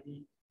up by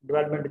the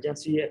Development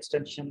Agency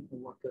extension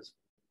workers.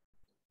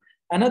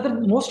 Another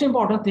most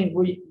important thing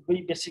we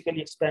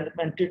basically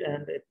experimented,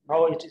 and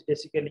now it is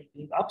basically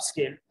being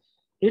upscaled,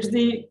 it's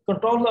the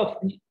control of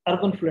the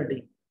urban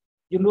flooding.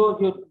 You know,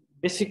 you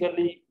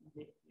basically,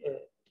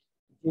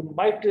 you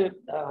might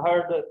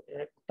heard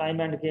time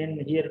and again,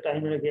 hear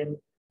time and again,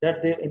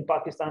 that in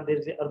Pakistan there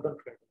is the urban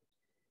flooding.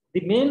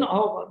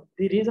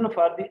 The reason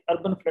for the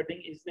urban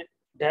flooding is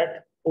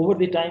that over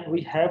the time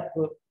we have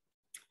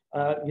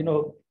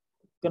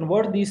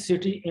convert the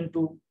city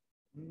into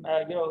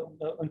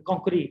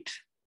concrete,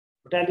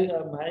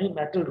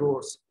 metal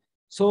roads.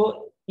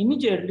 So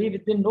immediately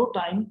within no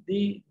time,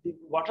 the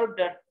water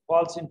that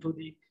falls into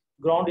the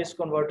ground is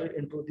converted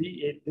into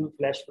the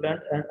flash flood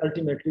and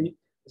ultimately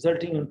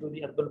resulting into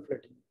the urban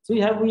flooding. So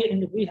we have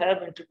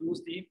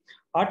introduced the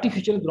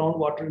artificial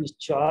groundwater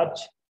recharge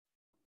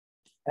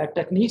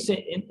techniques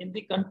in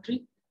the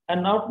country,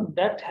 and now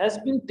that has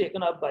been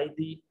taken up by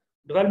the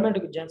development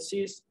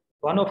agencies.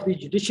 One of the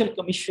judicial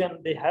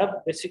commission, they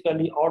have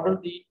basically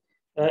ordered the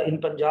in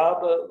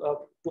Punjab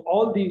to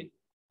all the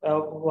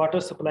water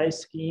supply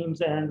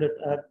schemes and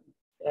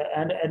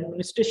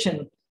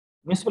administration,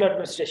 municipal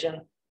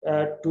administration,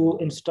 to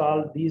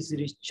install these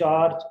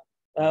recharge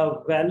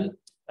well.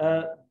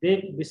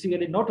 They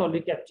basically not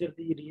only capture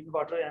the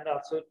rainwater and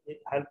also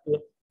help to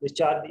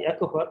recharge the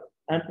aquifer,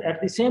 and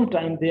at the same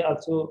time they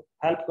also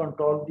help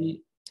control the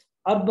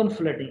urban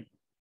flooding,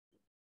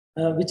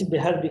 which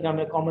has become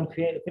a common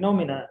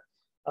phenomenon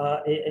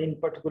in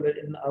particular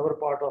in our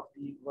part of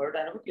the world.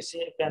 And we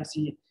can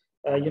see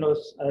a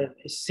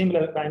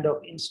similar kind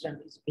of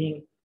incident is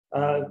being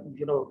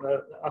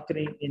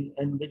occurring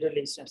in Middle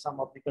East and some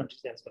of the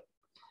countries as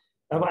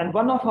well. And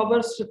one of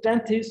our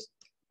strengths is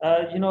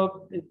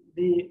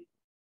the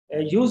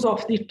use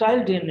of the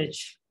tile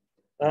drainage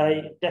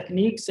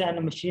techniques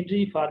and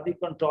machinery for the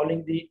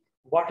controlling the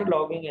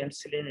waterlogging and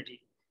salinity.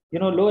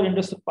 Lower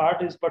industrial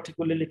part is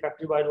particularly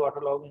affected by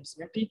waterlogging and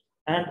salinity,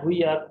 and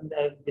we are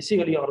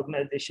basically an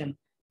organization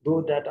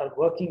though that are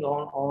working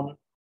on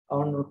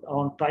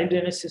tile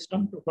drainage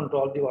system to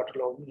control the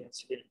waterlogging and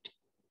salinity.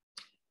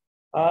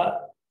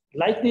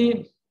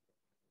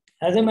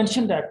 As I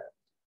mentioned that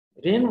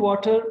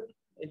rainwater,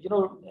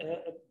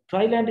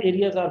 dryland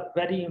areas are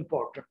very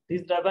important.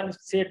 When I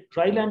say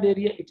dryland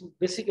area, it is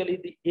basically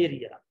the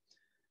area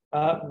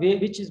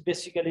which is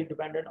basically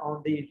dependent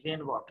on the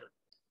rainwater.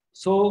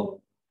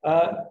 So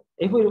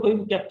if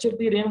we capture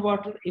the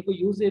rainwater, if we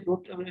use the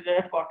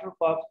rainwater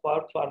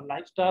for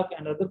livestock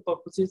and other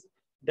purposes,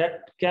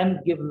 that can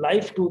give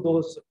life to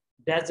those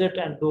desert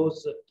and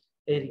those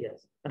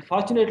areas.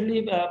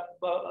 Unfortunately,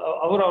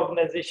 our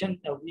organization,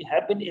 we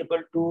have been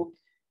able to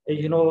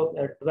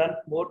develop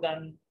more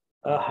than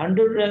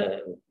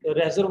 100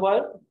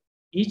 reservoirs,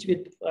 each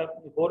with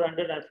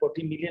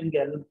 440 million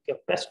gallon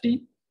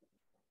capacity.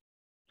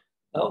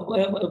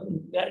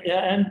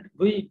 And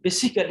we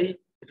basically,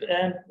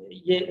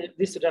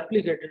 this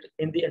replicated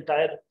in the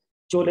entire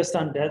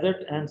Cholistan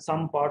Desert and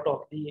some part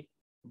of the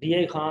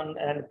Diya Khan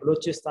and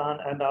Balochistan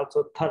and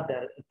also Thar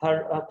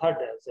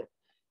Desert.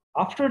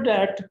 After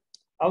that,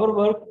 our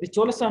work, the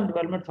Cholistan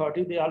Development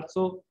Authority, they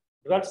also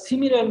developed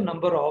similar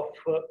number of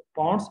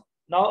ponds.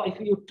 Now, if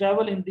you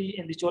travel in the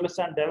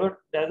Cholistan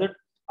Desert,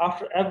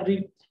 after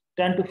every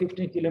 10 to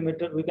 15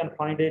 kilometers, we can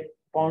find a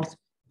ponds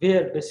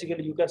where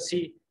basically you can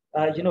see,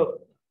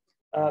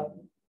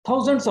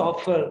 thousands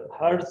of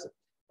herds.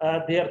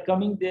 They are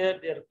coming there.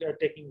 They are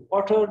taking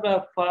water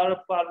for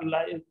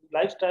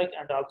livestock,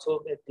 and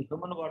also the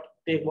human water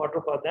take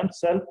water for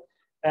themselves,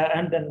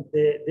 and then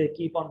they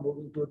keep on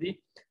moving to the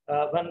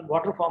when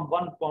water from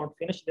one pond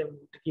finish, they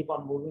keep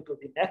on moving to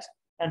the next,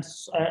 and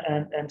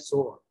so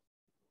on.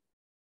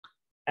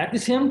 At the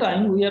same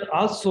time, we are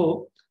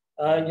also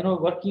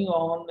working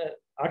on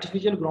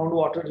artificial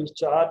groundwater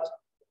recharge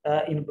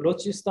in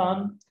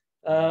Balochistan,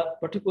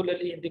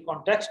 particularly in the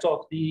context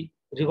of the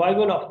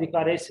revival of the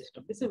Karez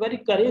system.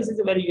 Karez is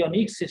a very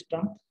unique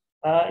system.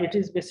 It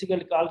is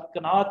basically called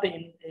Qanat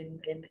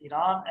in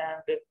Iran,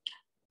 and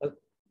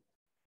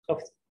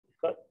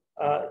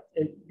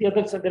the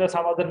other, there are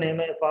some other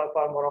names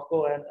for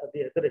Morocco and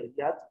the other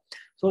areas.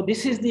 So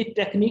this is the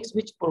techniques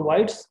which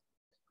provides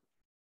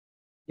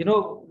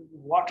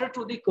water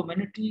to the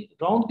community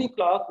round the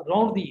clock,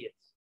 round the year,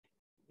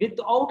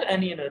 without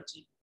any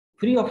energy,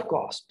 free of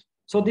cost.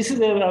 So this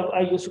is,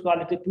 I used to call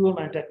it a pure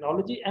mine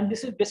technology. And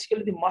this is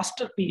basically the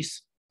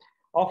masterpiece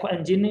of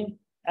engineering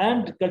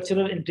and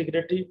cultural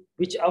integrity,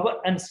 which our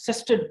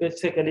ancestors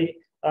basically,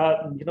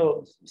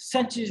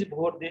 centuries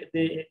before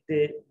they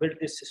built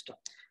this system.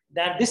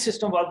 That this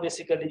system was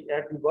basically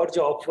at the verge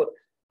of,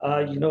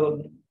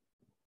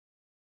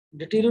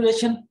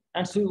 deterioration.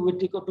 And so we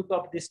took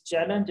up this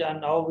challenge,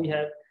 and now we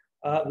are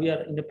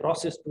in the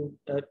process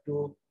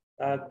to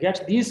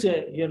get these,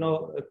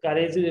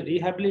 Karez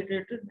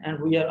rehabilitated, and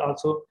we are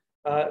also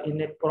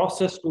in a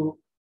process to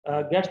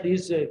get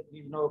these,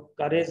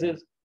 Karez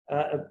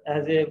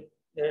as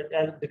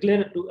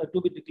declared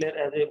to be declared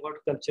as a World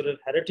Cultural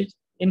Heritage.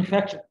 In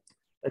fact,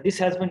 this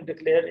has been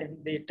declared in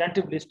the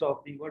tentative list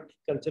of the World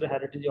Cultural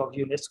Heritage of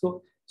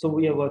UNESCO. So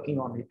we are working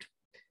on it.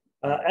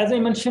 As I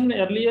mentioned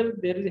earlier,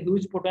 there is a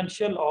huge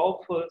potential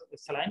of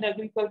saline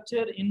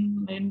agriculture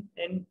in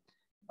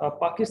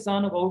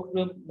Pakistan. About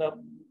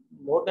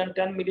more than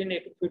 10 million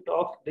acre-feet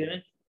of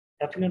drainage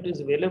effluent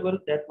is available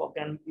that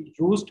can be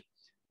used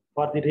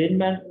for the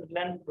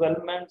rangeland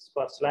developments,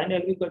 for saline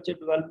agriculture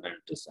development,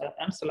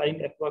 and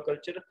saline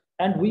aquaculture.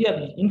 And we are,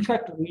 in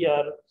fact,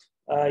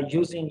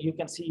 using, you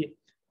can see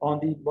on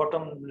the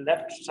bottom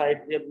left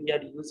side there, we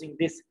are using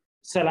this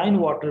saline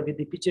water with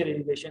the pitcher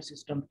irrigation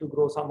system to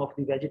grow some of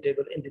the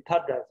vegetable in the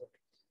Thar Desert.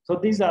 So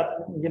these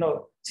are,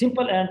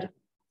 simple and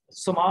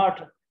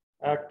smart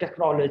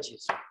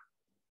technologies.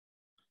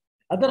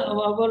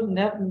 Our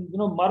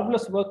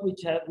marvelous work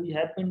which we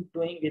have been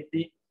doing with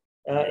the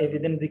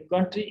within the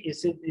country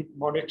is the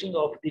monitoring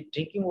of the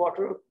drinking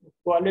water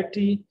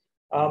quality,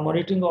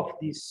 monitoring of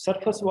the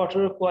surface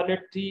water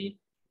quality,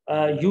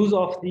 use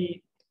of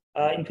the.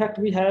 In fact,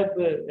 we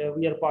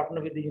are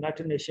partnered with the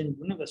United Nations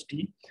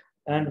University,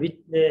 and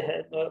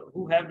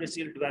who have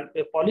received developed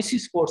a policy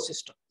score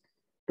system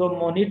to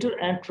monitor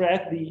and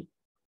track the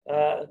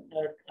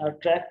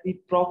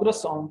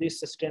progress on the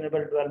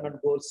Sustainable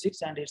Development Goal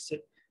 6 and its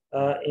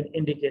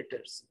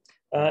indicators.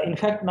 In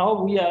fact,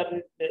 now we are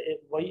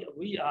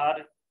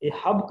a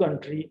hub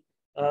country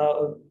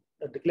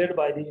declared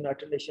by the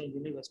United Nations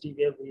University,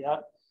 where we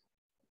are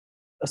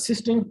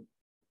assisting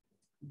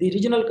the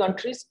regional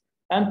countries,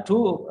 and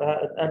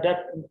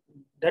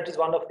that is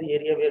one of the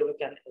area where we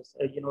can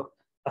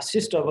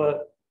assist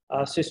our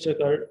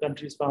sister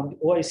countries from the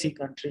OIC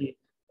country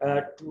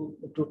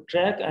to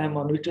track and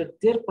monitor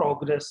their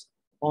progress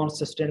on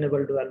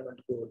sustainable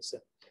development goals.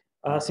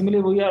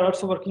 Similarly, we are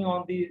also working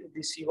on the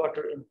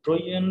seawater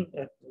intrusion.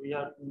 We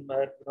are,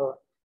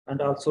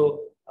 and also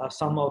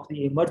some of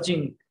the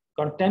emerging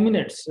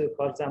contaminants,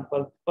 for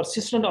example,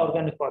 persistent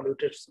organic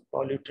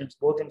pollutants,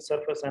 both in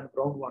surface and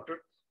groundwater,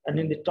 and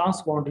in the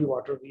transboundary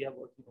water we are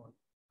working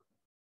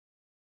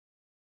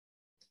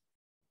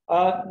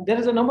on. There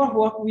is a number of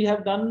work we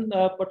have done,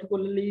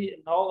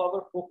 particularly now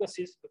our focus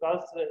is,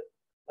 because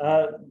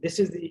this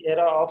is the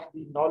era of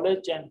the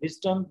knowledge and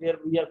wisdom, where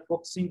we are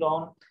focusing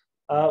on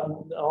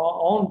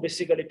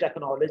basically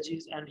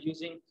technologies and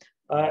using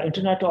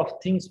Internet of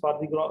Things for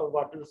the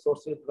water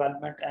resources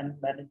development and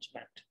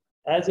management.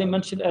 As I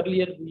mentioned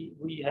earlier,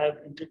 we have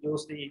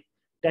introduced the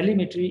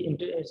telemetry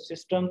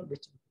system,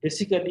 which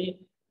basically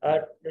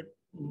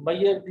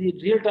measure the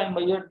real-time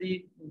measure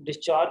the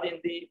discharge in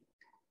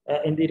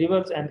the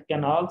rivers and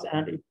canals,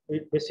 and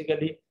it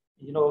basically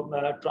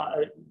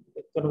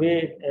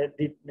convey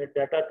the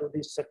data to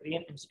the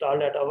screen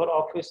installed at our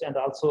office and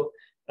also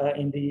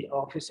in the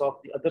office of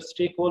the other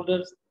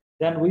stakeholders.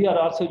 Then we are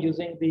also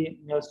using the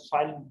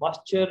soil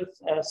moisture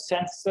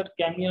sensor,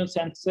 cameo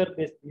sensor.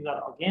 These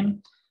are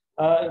again,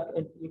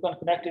 you can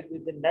connect it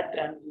with the net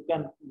and you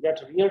can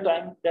get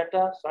real-time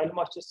data, soil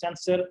moisture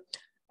sensor.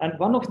 And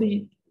one of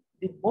the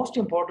most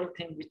important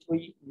thing which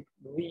we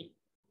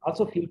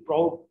also feel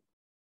proud.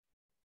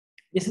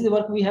 This is the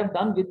work we have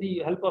done with the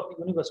help of the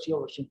University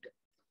of Washington.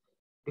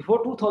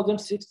 Before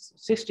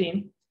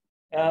 2016,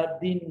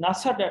 the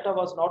NASA data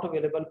was not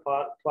available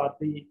for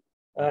the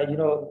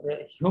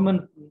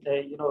human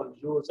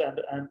use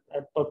and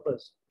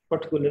purpose,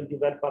 particularly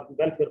for the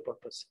welfare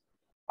purpose.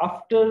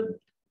 After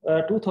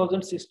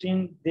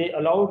 2016, they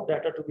allowed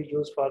data to be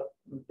used for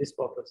this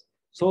purpose.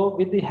 So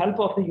with the help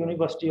of the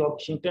University of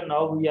Washington,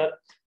 now we are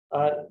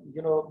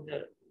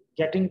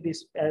getting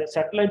this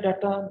satellite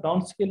data,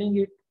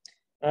 downscaling it,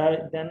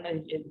 then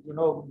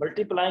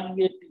multiplying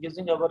it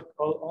using our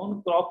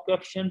own crop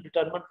coefficient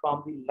determined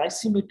from the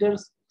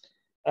lysimeters,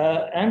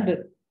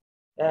 and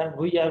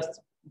we are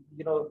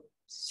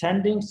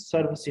sending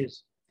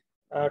services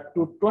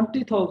to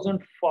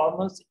 20,000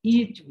 farmers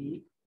each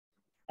week,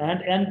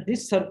 and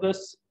this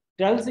service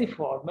tells the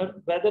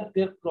farmer whether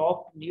their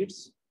crop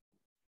needs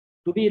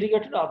to be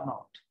irrigated or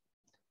not.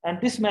 And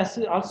this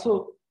message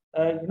also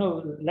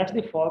let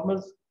the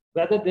farmers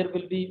whether there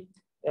will be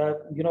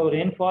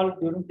rainfall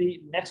during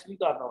the next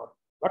week or not.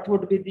 What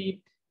would be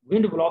the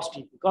wind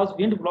velocity? Because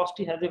wind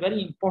velocity has a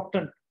very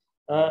important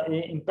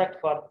impact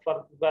for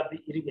the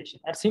irrigation.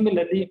 And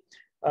similarly,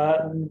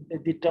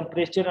 the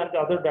temperature and the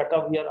other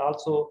data we are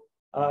also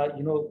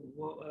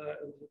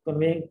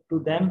conveying to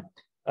them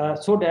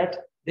so that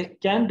they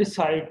can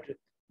decide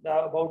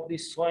about the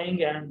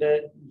sowing and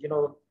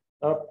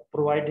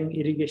providing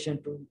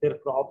irrigation to their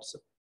crops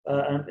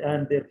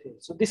and their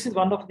fields. So this is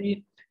one of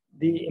the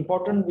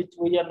important which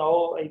we are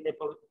now in the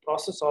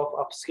process of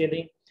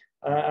upscaling,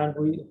 and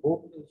we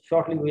hope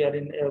shortly we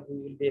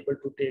will be able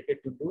to take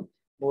it to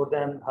more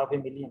than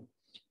 500,000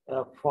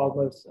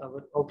 farmers.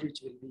 Our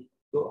outreach will be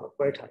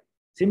quite high.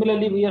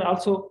 Similarly, we are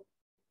also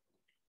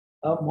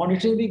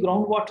monitoring the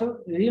groundwater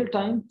real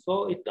time.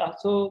 So it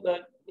also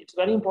it's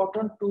very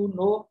important to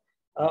know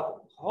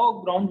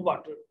how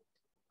groundwater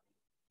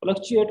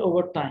fluctuate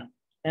over time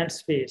and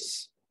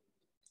space,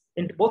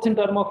 both in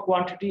terms of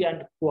quantity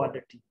and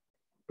quality.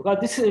 Because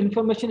this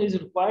information is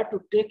required to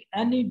take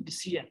any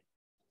decision.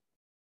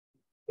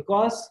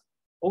 Because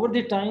over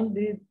the time,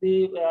 the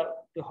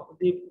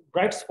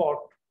bright spot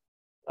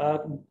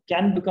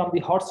can become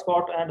the hot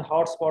spot, and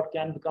hot spot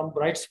can become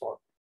bright spot.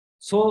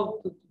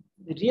 So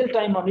the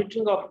real-time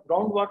monitoring of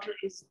groundwater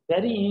is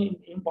very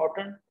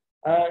important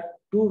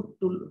to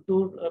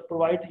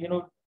provide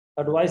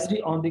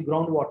advisory on the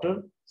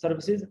groundwater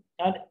services.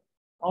 And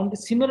on the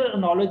similar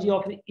analogy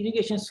of the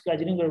irrigation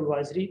scheduling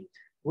advisory,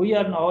 we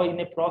are now in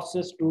a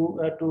process to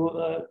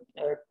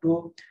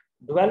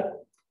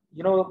develop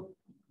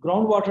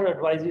groundwater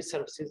advisory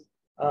services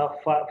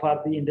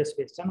for the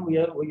industry, and we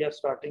are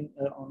starting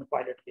on a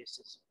pilot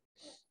basis.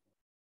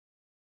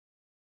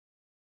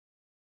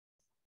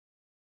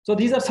 So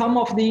these are some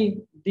of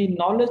the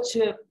knowledge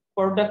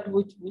product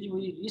which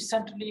we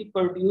recently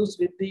produced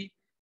with the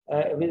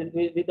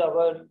with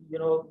our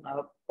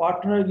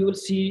partner. You will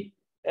see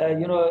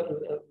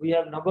we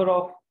have number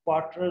of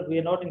partners. We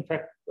are not in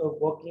fact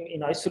working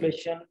in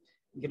isolation.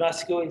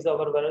 UNESCO is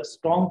our very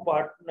strong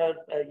partner.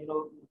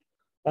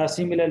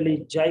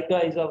 Similarly,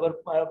 JICA is our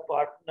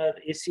partner.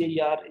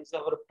 ACIR is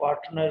our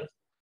partner.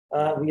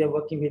 We are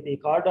working with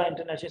ICARDA,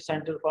 International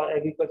Center for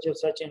Agriculture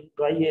Research in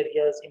Dry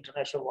Areas,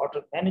 International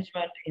Water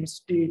Management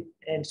Institute,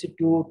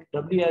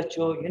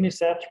 WHO,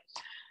 UNICEF,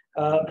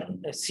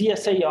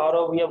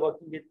 CSIRO. We are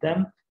working with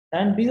them,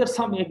 and these are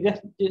some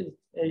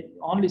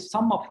only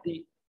some of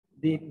the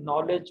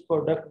knowledge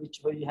product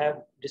which we have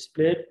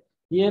displayed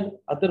here.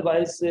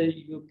 Otherwise,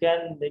 you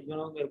can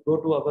go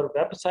to our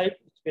website,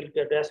 which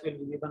address will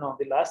be given on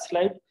the last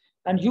slide,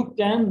 and you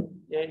can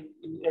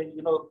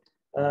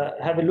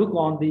have a look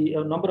on the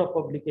number of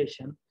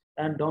publication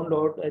and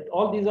download it.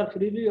 All these are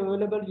freely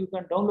available. You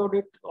can download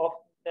it of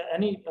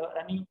any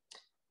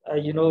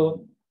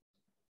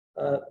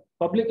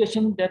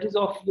publication that is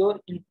of your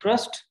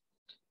interest.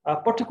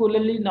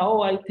 Particularly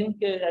now, I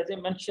think, as I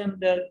mentioned,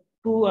 there are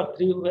 2 or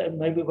 3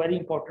 may be very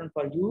important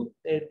for you.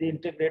 The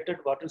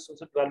integrated water resource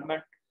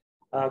development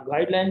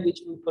guideline,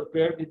 which we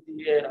prepared with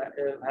the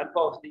help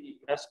of the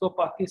UNESCO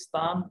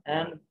Pakistan,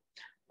 and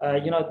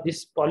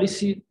this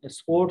policy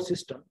support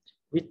system,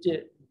 which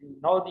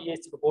now the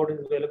report is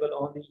available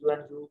on the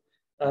UNU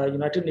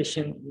United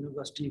Nations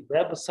University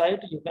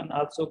website. You can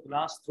also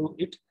glance through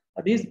it.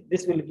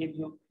 This will give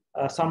you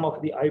some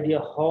of the idea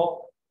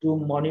how to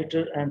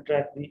monitor and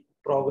track the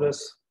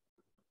progress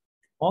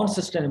on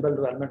sustainable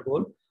development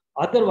goal.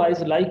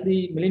 Otherwise, like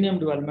the Millennium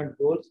Development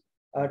Goals,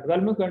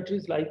 developing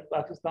countries like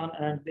Pakistan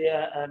and the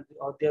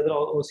other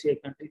OCI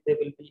countries, they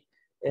will be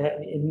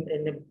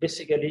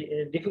basically in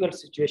a difficult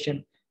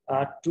situation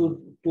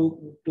to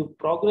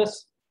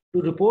progress,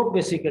 to report,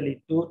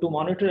 basically to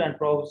monitor and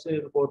progress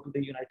report to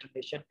the United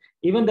Nations.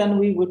 Even then,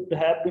 we would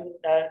have been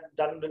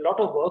done a lot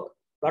of work,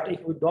 but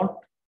if we don't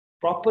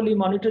properly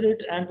monitor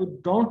it and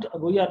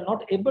we are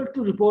not able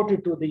to report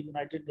it to the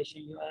United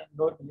Nations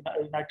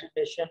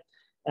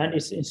and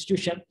its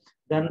institution,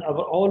 then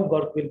our all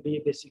work will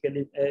be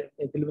basically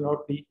will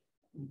not be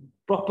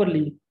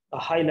properly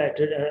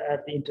highlighted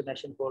at the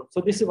international forum.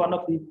 So this is one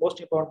of the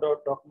most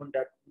important documents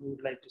that we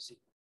would like to see.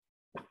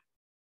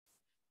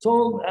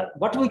 So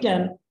what we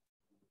can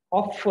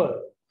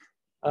offer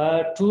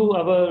to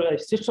our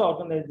sister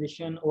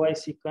organization,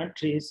 OIC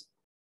countries,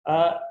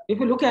 if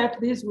you look at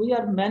this, we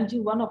are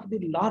managing one of the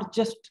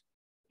largest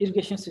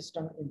irrigation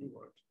system in the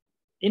world.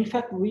 In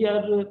fact, we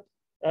are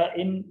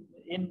in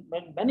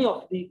many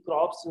of the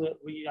crops,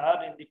 we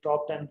are in the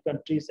top 10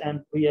 countries,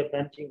 and we are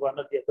managing one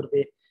or the other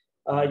way,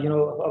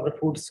 our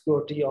food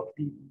security of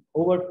the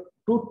over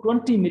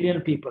 20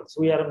 million people.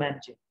 So we are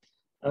managing.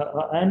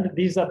 And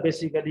these are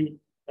basically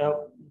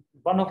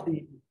one of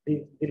the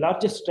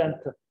largest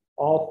strength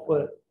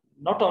of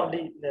not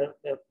only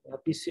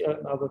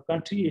our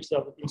country, it's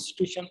our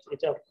institutions,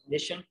 it's our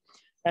nation.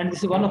 And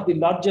this is one of the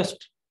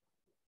largest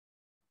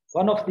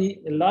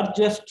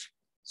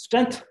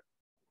strength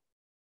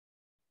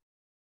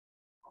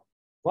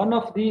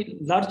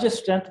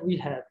we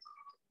have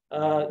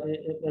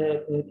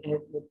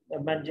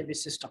managing the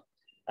system.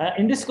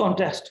 In this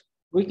context,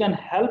 we can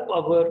help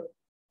our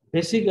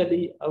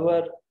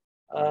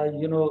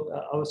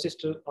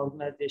sister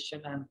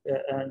organization and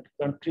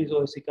countries,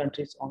 OSC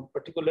countries,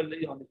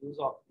 particularly on the use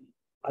of the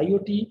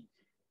IoT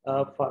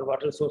for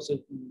water sources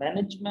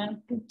management,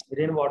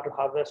 rainwater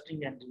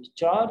harvesting and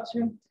recharge,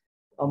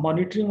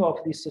 monitoring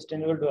of the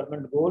sustainable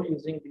development goal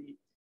using the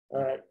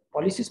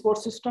policy support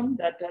system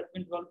that has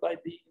been developed by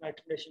the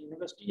United Nations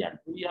University, and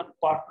we are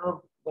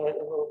partner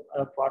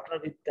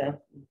with them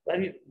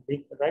very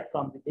big right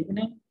from the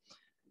beginning.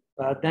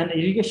 Then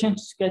irrigation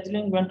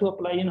scheduling, when to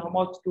apply and how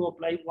much to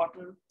apply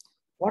water.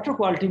 Water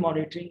quality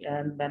monitoring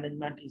and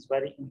management is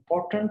very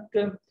important,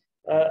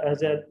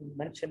 as I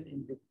mentioned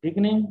in the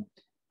beginning.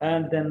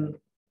 And then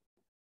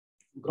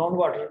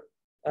groundwater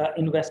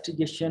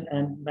investigation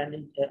and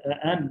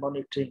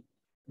monitoring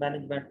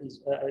management is,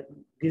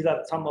 these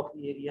are some of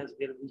the areas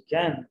where we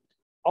can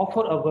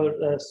offer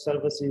our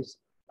services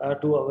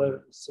to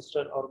our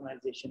sister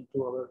organization,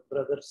 to our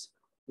brothers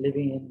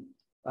living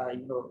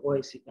in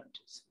OIC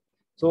countries.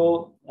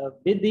 So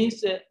with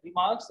these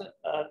remarks,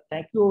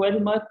 thank you very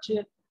much.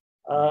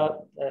 I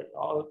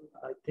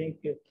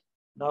think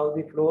now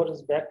the floor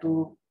is back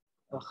to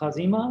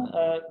Hazima,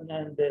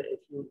 and if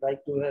you'd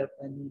like to have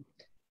any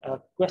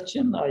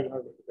question, I am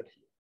available here.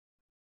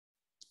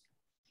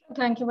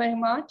 Thank you very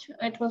much.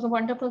 It was a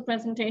wonderful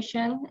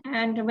presentation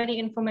and a very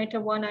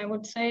informative one, I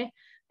would say.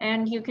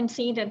 And you can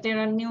see that there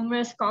are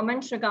numerous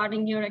comments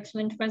regarding your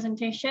excellent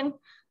presentation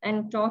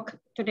and talk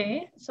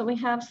today. So we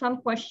have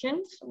some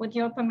questions. With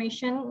your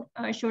permission,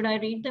 should I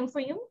read them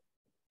for you?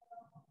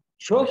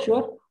 Sure,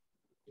 sure.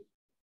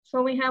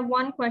 So we have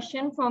one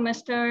question from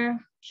Mr.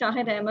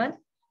 Shahid Ahmed.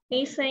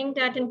 He's saying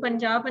that in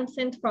Punjab and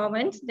Sindh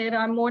province, there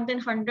are more than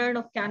 100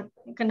 of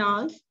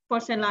canals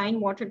for saline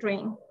water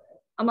drain.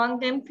 Among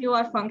them, few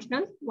are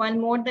functional, while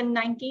more than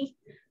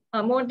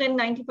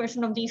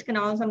 90% of these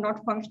canals are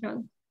not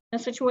functional. The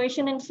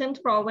situation in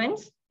Sindh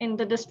province, in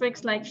the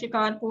districts like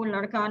Shikarpur,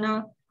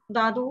 Larkana,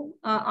 Dadu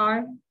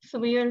are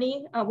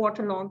severely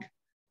waterlogged.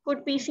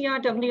 Could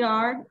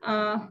PCRWR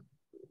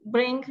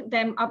bring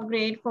them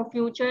upgrade for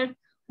future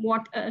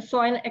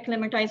soil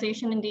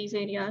acclimatization in these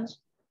areas?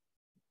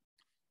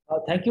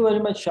 Thank you very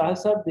much, Shah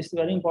sir. This is a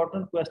very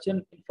important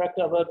question. In fact,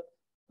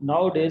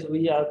 nowadays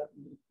we are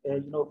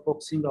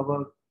focusing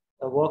our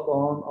work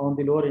on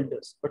the lower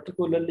Indus.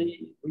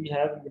 Particularly, we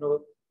have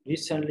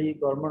recently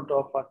government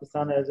of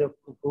Pakistan has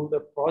approved a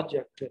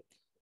project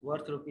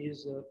worth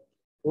rupees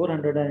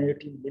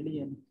 480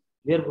 million,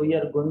 where we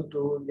are going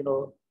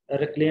to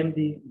reclaim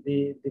the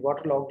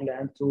waterlogged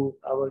land through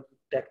our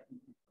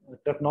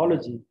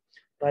technology,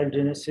 tile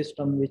drainage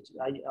system, which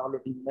I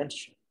already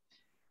mentioned.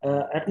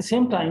 At the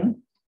same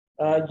time,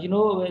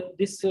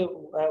 this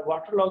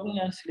waterlogging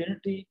and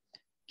salinity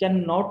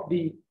cannot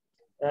be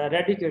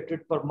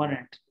eradicated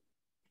permanent.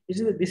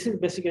 This is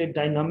basically a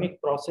dynamic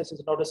process.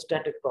 It's not a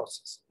static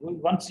process.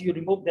 Once you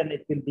remove, then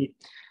it will be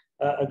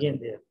again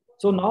there.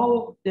 So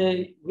now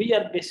we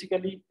are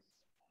basically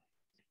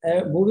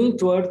moving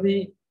towards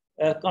the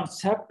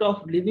concept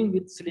of living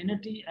with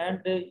salinity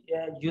and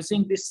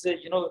using this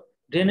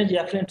drainage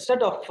effluent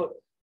instead of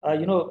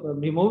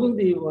removing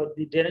the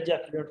drainage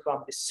effluent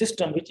from the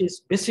system, which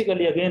is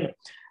basically again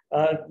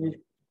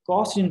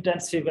cost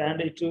intensive,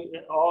 and it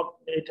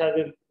has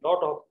a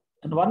lot of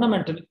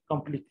environmental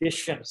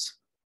complications.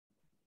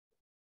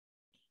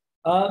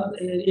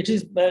 It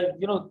is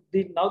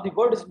now the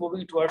world is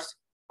moving towards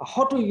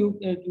how to you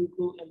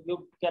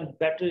can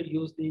better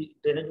use the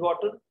drainage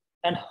water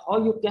and how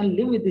you can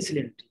live with the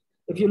salinity.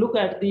 If you look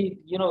at the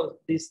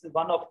this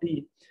one of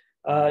the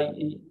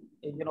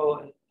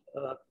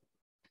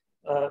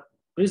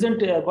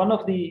one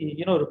of the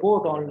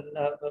report on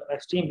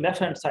extreme left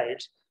hand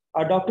sides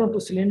are doctrine to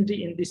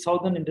salinity in the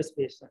southern Indus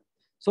Basin.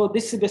 So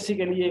this is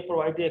basically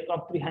provide a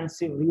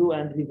comprehensive view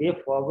and the way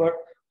forward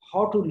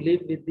how to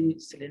live with the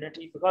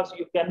salinity, because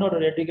you cannot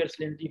eradicate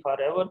salinity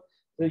forever.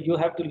 So you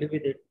have to live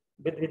with it,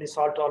 with the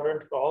salt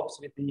tolerant crops,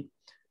 with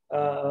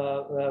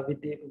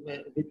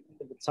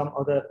some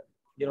other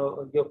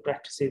your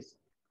practices.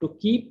 to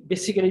keep,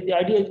 basically the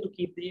idea is to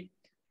keep the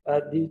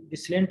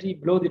salinity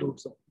below the root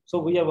zone. So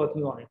we are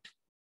working on it.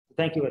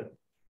 Thank you very much.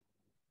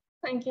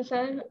 Thank you,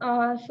 sir.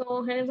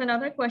 So here is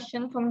another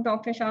question from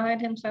Dr.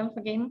 Shahid himself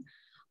again.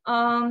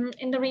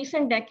 In the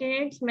recent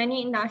decades,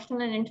 many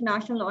national and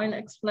international oil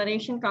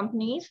exploration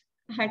companies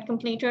had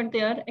completed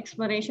their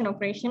exploration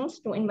operations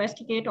to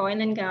investigate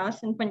oil and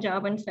gas in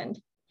Punjab and Sindh.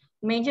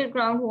 Major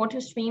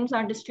groundwater streams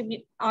are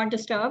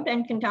disturbed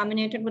and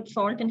contaminated with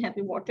salt and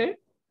heavy water.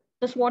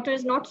 This water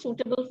is not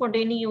suitable for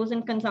daily use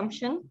and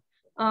consumption.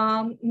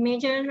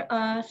 Major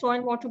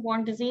soil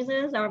waterborne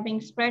diseases are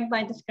being spread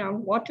by this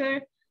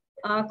groundwater.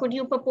 Could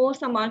you propose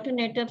some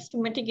alternatives to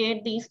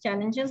mitigate these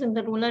challenges in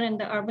the rural and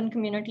the urban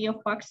community of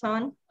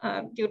Pakistan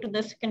due to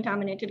this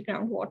contaminated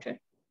groundwater?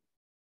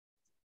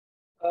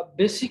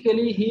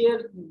 Basically,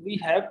 here we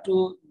have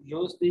to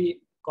use the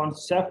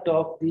concept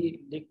of the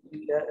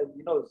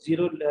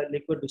zero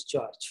liquid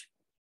discharge,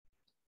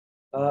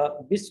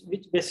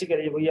 which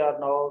basically we are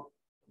now.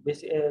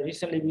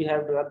 Recently, we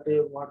have developed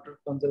a water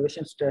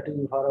conservation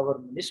strategy for our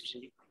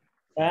ministry,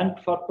 and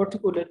for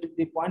particularly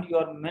the point you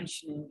are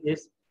mentioning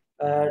is.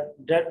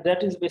 That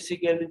is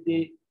basically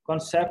the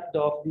concept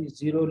of the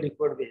zero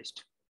liquid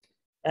waste.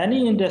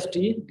 Any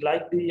industry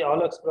like the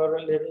oil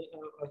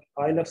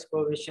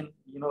exploration,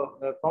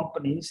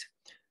 companies,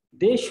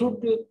 they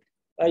should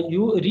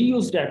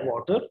reuse that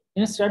water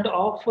instead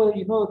of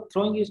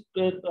throwing it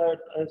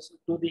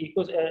to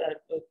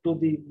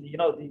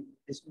the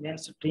this main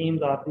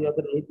streams or the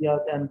other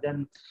areas, and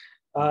then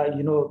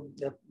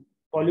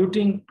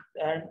polluting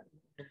and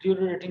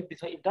deteriorating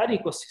the entire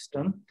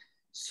ecosystem.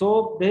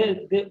 So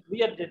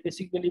we are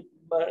basically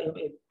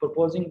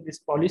proposing this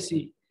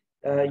policy,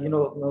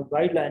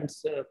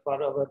 guidelines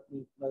for our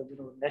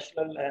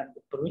national and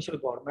provincial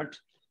government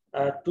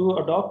to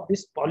adopt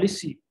this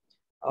policy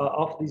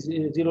of the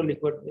zero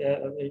liquid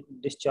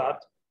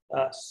discharge.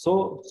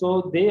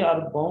 So they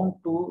are bound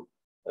to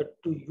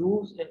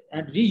use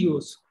and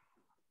reuse,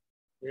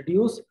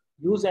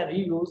 use and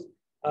reuse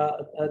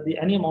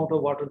any amount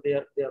of water they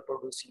are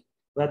producing,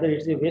 whether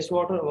it's a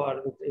wastewater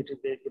or it is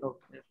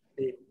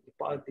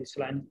the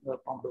saline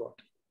pumped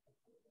water.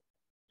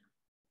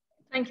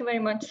 Thank you very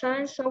much,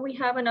 sir. So we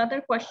have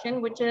another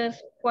question which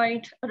is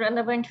quite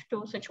relevant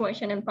to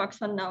situation in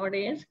Pakistan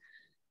nowadays.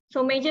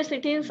 So major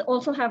cities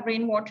also have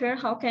rainwater.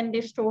 How can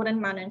they store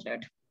and manage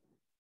it?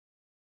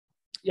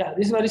 Yeah,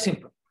 this is very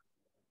simple.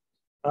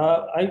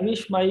 I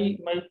wish my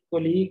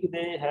colleague,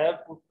 they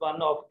have put one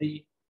of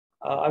the,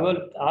 I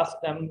will ask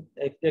them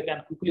if they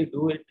can quickly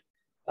do it.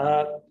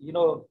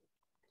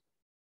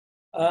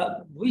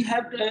 We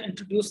have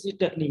introduced the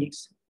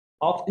techniques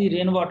of the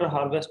rainwater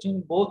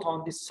harvesting both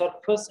on the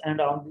surface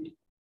and on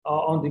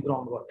the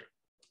groundwater.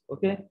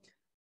 Okay,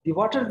 the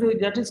water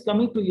that is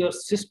coming to your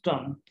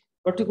system,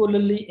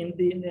 particularly in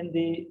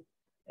the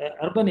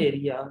urban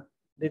area,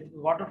 the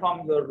water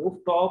from your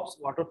rooftops,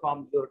 water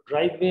from your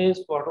driveways,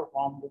 water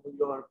from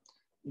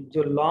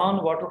your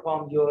lawn, water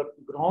from your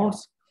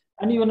grounds,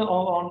 and even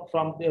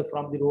from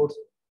the roads.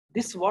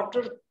 This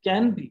water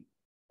can be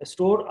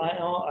stored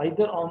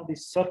either on the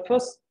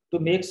surface to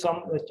make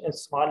some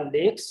small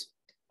lakes.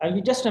 And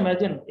you just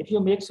imagine if you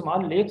make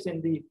small lakes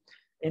in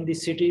the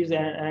cities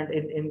and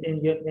in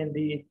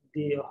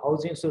the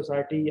housing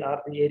society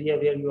or the area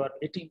where you are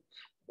living,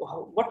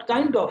 what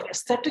kind of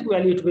aesthetic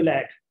value it will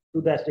add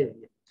to that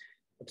area.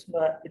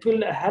 It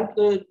will help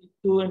to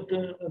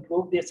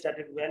improve the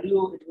aesthetic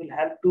value. It will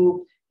help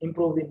to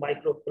improve the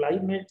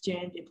microclimate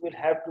change. It will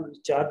help to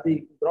recharge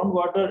the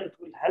groundwater. It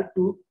will help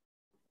to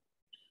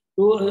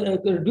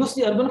reduce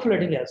the urban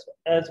flooding as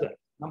well,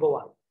 number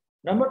one.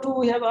 Number two,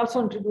 we have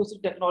also introduced the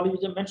technology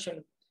which I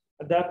mentioned,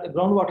 that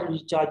groundwater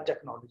recharge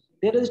technology.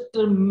 There is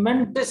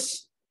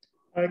tremendous.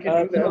 I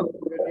can do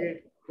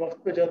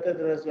that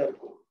as well.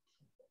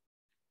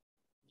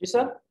 Yes,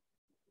 sir.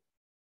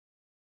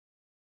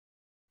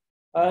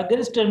 There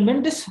is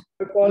tremendous.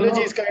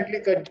 Apologies,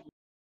 kindly continue.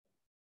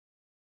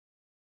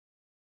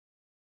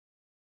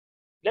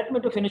 Let me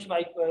to finish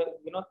my,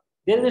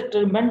 there is a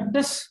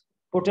tremendous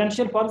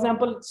potential. For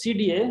example,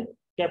 CDA,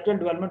 Capital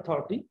Development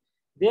Authority,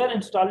 they are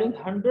installing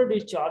 100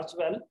 recharge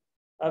well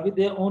with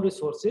their own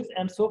resources,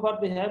 and so far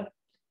they have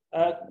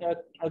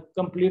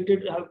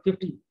completed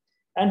 50.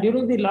 And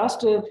during the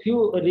last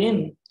few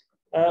rain,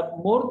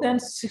 more than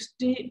 6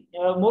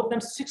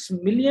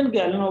 million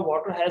gallons of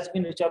water has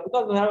been recharged,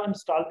 because we have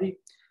installed the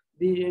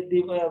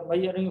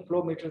measuring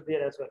flow meters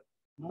there as well.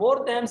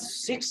 More than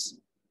 6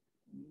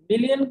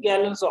 million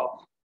gallons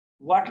of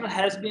water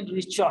has been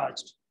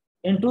recharged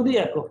into the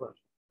aquifer.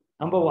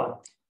 Number one.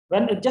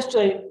 When just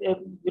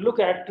you look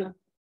at,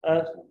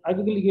 I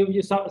will give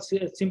you some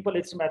simple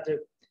estimate.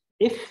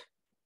 If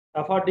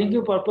for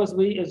drinking purpose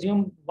we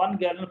assume 1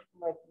 gallon,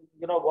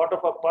 water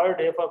per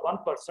day for one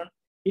person,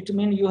 it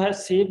means you have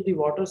saved the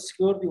water,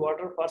 secured the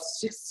water for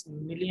 6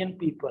 million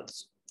people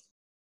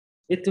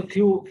with a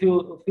few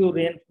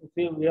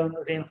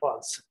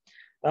rainfalls.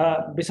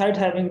 Besides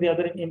having the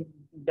other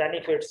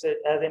benefits,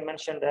 as I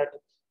mentioned, that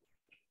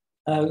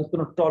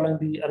controlling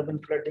the urban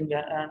flooding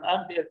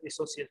and the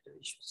associated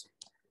issues.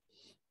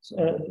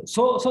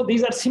 So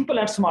these are simple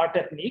and smart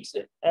techniques.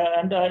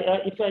 And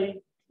if I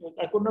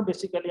could not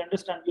basically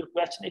understand your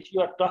question. If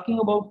you are talking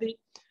about the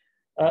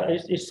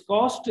its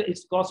cost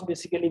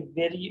basically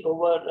vary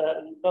over,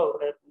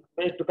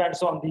 it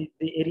depends on the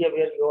area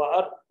where you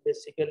are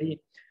basically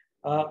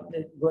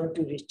going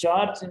to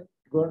recharge,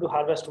 going to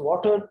harvest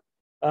water,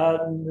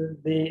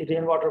 the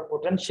rainwater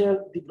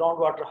potential, the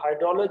groundwater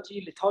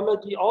hydrology,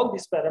 lithology, all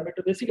these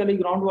parameters. Basically,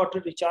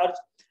 groundwater recharge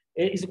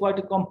is quite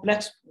a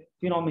complex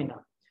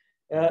phenomena.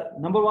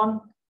 Number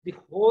one, the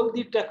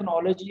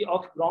technology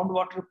of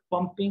groundwater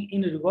pumping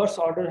in reverse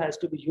order has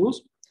to be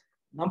used.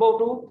 Number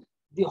two,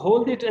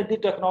 the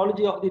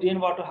technology of the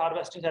rainwater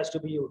harvesting has to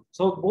be used.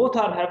 So both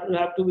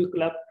have to be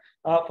clubbed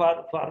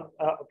for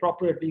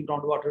appropriately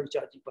groundwater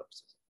recharging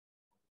purposes.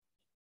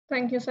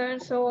 Thank you, sir.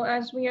 So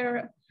as we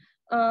are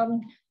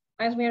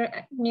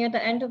near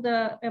the end of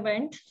the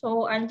event,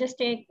 so I'll just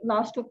take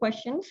last two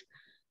questions.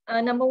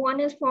 Number one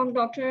is from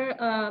Dr.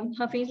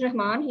 Hafiz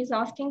Rahman. He's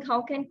asking,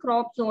 how can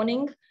crop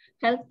zoning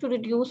help to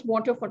reduce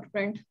water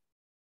footprint?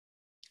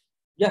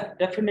 Yeah,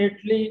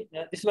 definitely.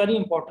 This is a very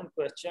important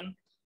question.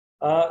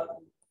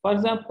 For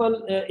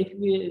example, if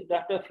we,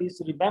 Dr.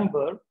 Hafiz,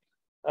 remember,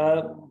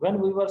 when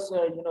we were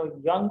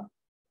young,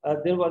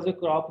 there was a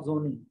crop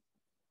zoning,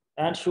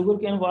 and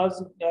sugarcane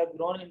was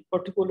grown in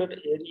particular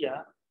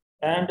area,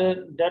 and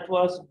that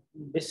was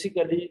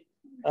basically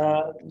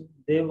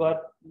they were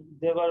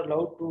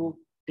allowed to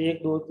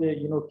take those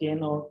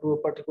cane onto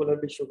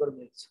particularly sugar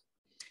mills.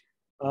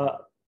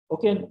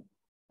 Okay,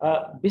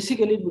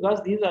 basically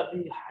because these are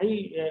the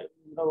high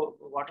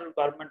water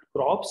requirement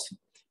crops,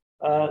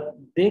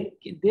 they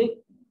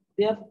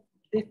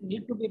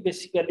need to be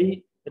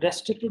basically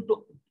restricted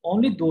to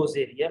only those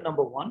areas.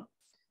 Number one,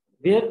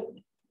 where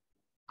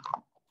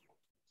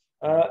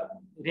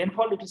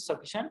rainfall is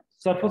sufficient,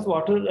 surface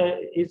water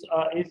is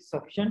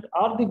sufficient,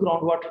 or the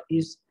groundwater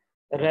is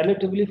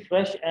relatively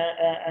fresh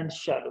and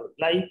shallow,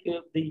 like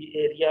the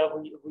area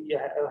we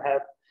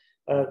have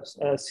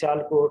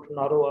Sialkot,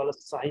 Narowal,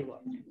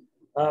 Sahiwal.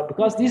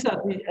 Because these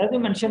are, as I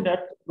mentioned,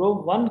 that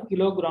 1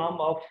 kilogram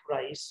of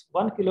rice,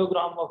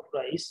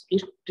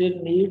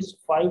 it needs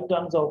 5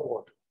 tons of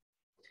water.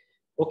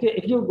 Okay,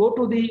 if you go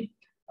to the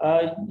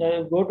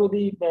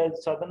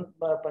southern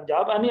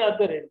Punjab, any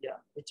other area,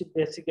 which is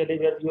basically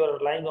where you are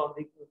relying on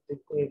the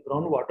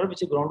groundwater, which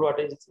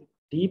groundwater is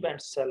deep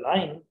and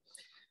saline,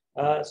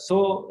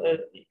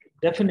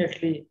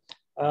 definitely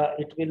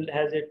it will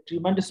has a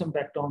tremendous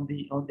impact on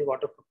the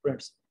water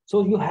footprints.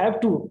 So you have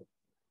to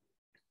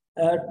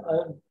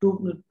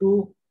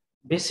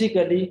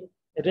basically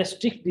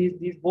restrict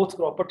these both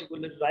crop,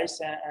 particularly rice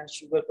and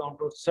sugar,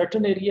 to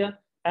certain area.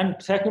 And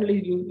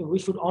secondly, we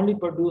should only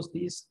produce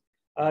these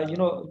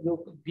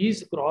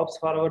these crops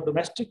for our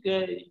domestic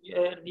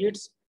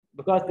needs,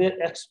 because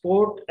their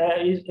export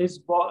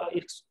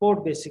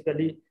export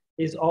basically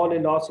is all a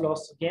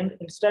loss gain.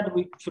 Instead,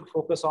 we should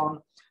focus on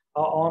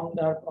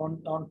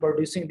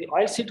producing the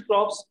oilseed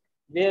crops,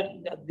 where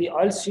the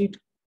oilseed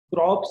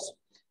crops,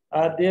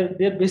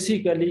 their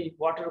basically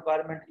water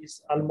requirement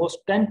is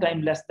almost 10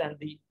 times less than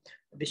the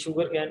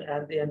sugarcane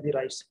and the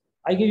rice.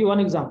 I give you one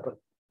example.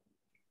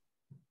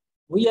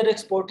 We are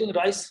exporting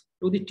rice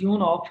to the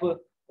tune of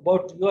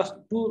about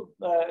 $2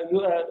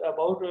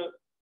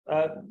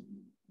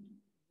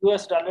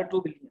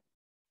 billion,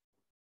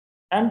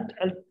 and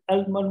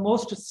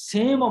almost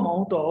same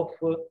amount of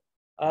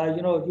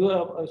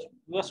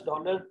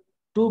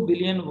 $2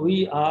 billion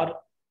we are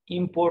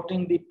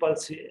importing the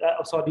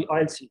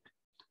oilseed.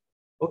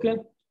 Okay,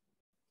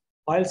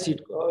 oilseed.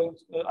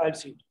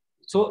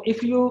 So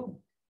if you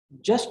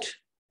just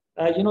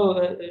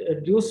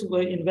reduce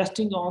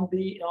investing on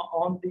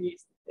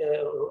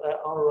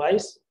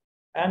rice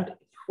and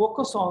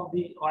focus on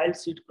the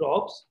oilseed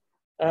crops,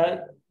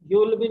 you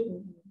will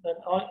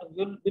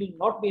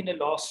not be in a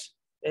loss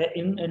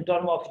in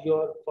terms of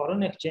your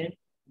foreign exchange,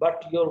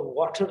 but your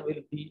water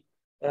will be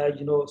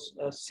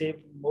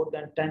saved more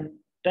than 10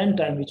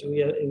 times, which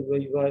we are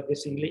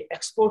basically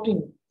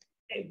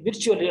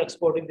virtually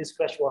exporting this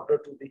fresh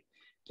water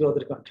to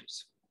other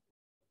countries.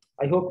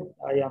 I hope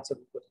I answered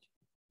the question.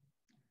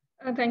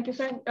 Thank you,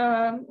 sir.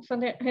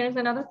 Here's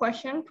another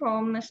question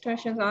from Mr.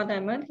 Shahzad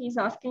Ahmed. He's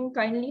asking,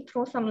 kindly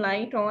throw some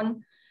light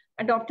on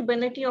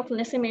adoptability of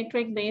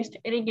lysimetric-based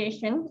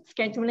irrigation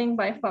scheduling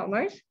by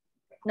farmers,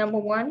 number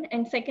one.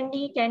 And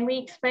secondly, can we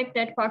expect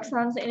that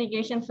Pakistan's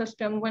irrigation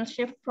system will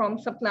shift from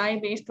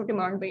supply-based to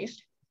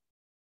demand-based?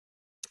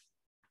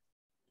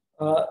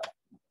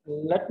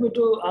 Let me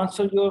to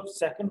answer your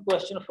second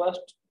question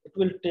first. It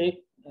will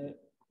take,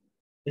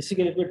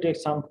 basically it will take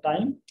some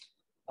time.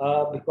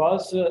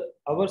 Because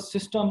our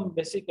system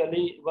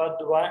basically was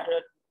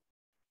divided,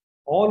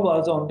 all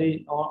was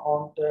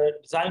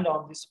designed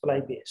on the supply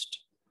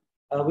based.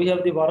 We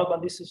have the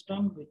Varabandi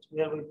system,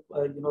 where we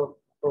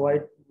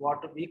provide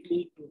water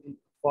weekly to the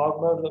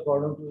farmers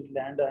according to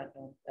land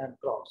and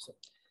crops.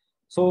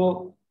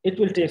 So it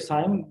will take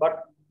time,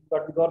 but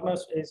the government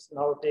is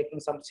now taking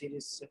some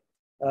serious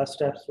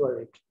steps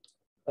for it.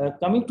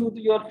 Coming to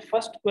your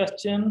first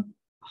question,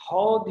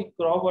 how the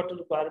groundwater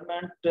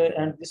requirement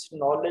and this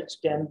knowledge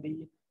can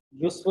be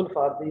useful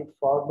for the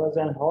farmers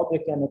and how they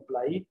can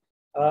apply.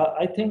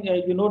 I think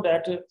you know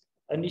that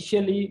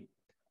initially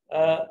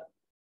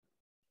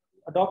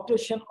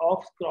adaptation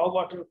of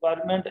groundwater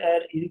requirement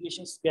and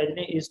irrigation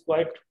scheduling is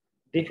quite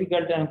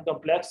difficult and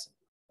complex.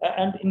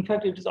 And in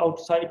fact, it is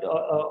outside,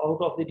 out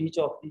of the reach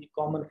of the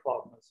common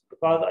farmers,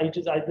 because it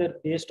is either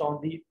based on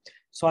the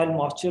soil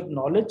moisture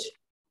knowledge,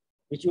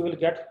 which you will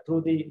get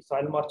through the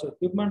soil moisture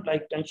equipment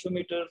like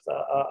tensiometers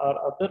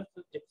or other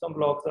gypsum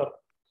blocks or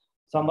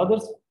some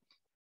others,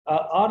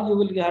 or you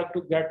will have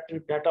to get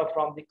data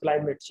from the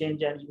climate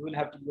change, and you will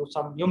have to use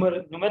some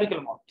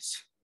numerical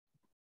models.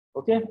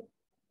 Okay.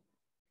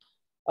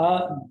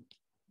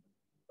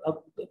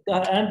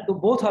 And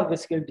both are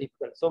basically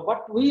difficult. So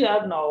what we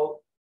are now,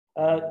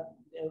 as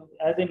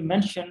I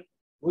mentioned,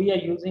 we are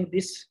using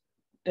this.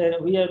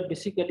 We are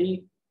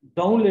basically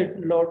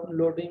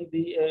downloading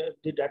the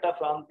data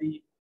from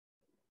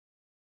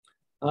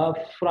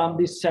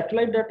the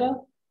satellite data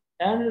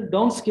and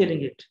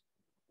downscaling it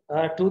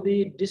to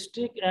the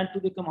district and to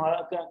the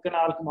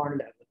canal command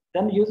level.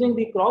 Then using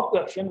the crop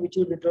coefficient, which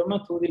we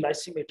determine through the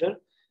lysimeter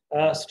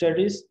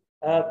studies.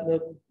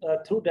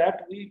 Through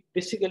that, we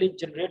basically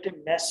generate a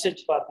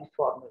message for the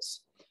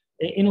farmers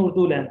in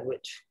Urdu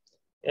language.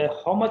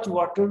 How much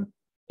water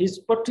his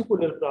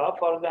particular crop,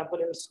 for example,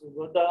 in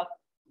Sugoda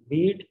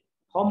wheat,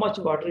 how much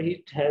water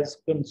it has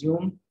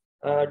consumed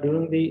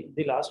during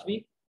the last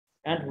week,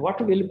 and what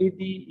will be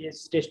the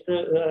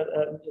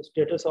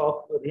status of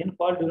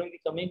rainfall during the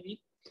coming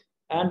week,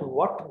 and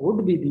what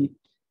would be the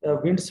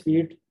wind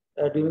speed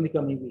during the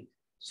coming week.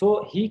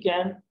 So he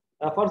can,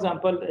 for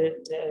example,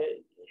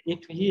 if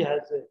he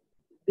has,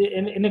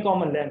 in a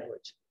common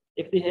language,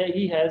 if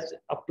he has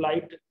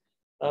applied,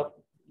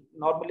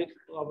 normally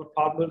our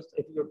farmers,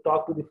 if you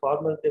talk to the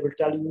farmers, they will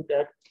tell you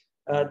that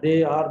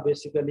they are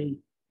basically,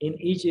 in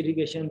each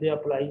irrigation, they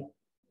apply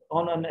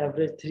on an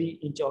average 3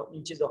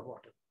 inches of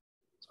water.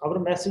 Our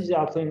message is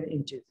also in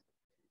inches.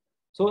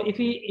 So if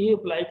he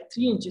applied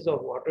 3 inches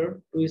of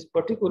water to his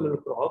particular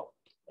crop,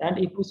 and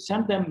if we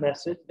send them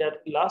message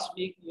that last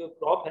week your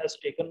crop has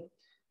taken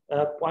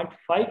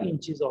 0.5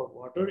 inches of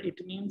water, it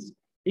means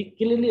he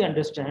clearly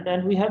understand,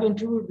 and we have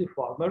interviewed the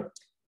farmer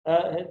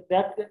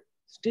that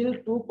still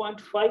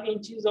 2.5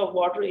 inches of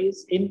water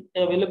is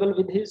available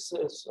with his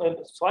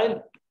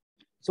soil,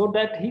 so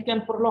that he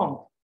can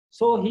prolong.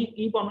 So he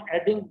keep on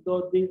adding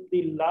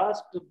the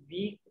last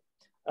week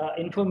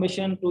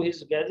information to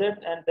his gadget,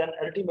 and then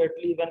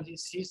ultimately when he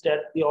sees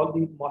that all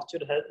the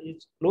moisture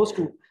is close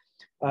to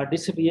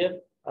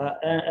disappear,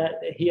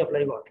 he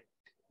apply water.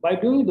 By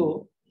doing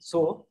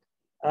so,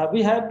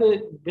 we have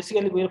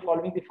basically we are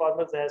following the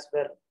farmers as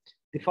well.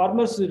 The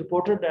farmers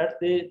reported that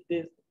they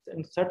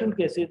in certain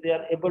cases they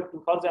are able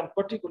to, for example,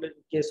 particularly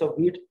in case of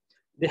wheat,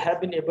 they have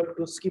been able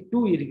to skip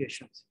 2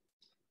 irrigations.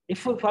 If,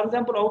 for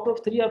example, out of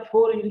 3 or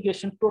 4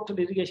 total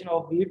irrigation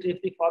of wheat, if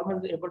the farmer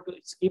is able to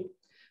skip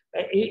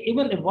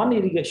even 1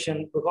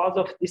 irrigation because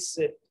of this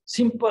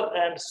simple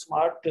and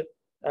smart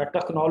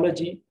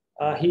technology,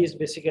 he is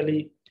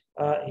basically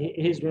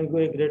he is doing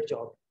a great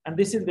job. And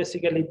this is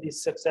basically the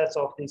success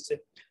of this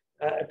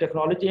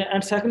technology.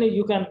 And secondly,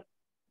 you can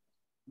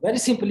very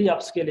simply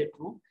upscale it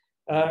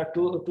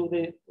to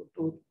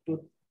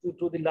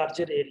the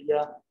larger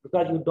area,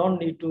 because you don't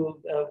need to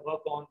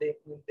work on the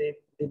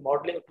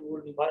modeling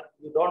tool.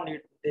 You don't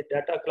need the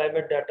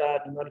climate data,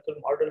 numerical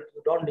model.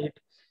 You don't need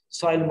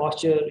soil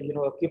moisture,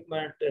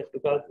 equipment,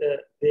 because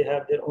they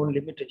have their own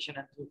limitation,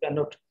 and you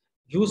cannot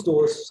use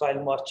those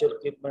soil moisture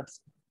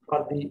equipments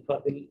for the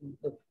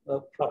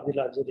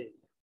larger area.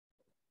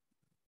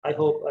 I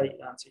hope I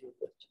answered your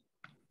question.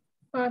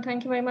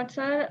 Thank you very much,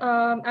 sir.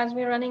 As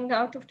we're running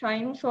out of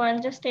time, so I'll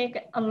just take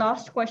a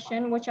last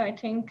question, which I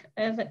think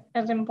is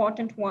an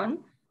important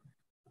one.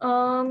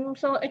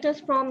 So it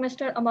is from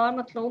Mr. Amar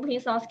Matloob.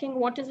 He's asking,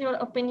 what is your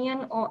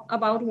opinion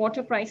about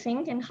water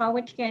pricing and how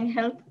it can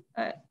help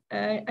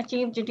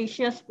achieve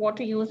judicious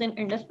water use in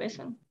Indus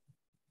Basin?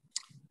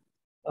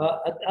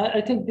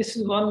 I think this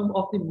is one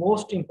of the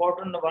most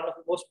important, one of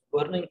the most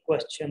burning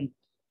questions.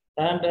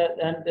 And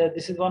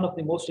this is one of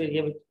the most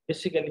areas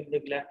basically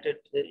neglected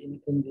in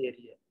the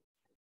area.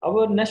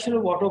 Our national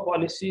water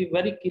policy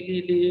very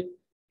clearly,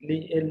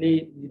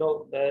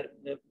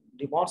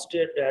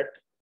 demonstrate that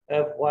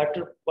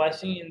water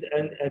pricing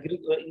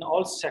in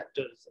all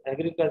sectors,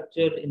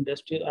 agriculture,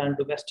 industrial, and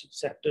domestic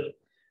sector,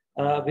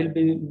 will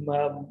be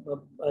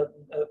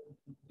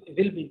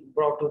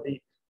brought to the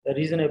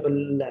reasonable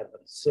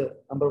levels.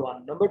 Number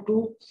one. Number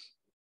two.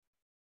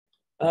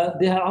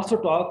 They also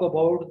talk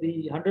about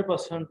the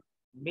 100%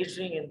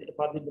 metering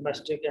for the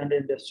domestic and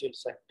industrial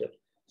sector.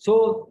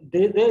 So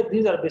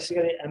these are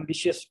basically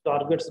ambitious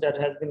targets that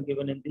has been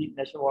given in the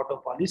national water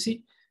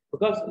policy,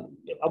 because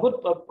our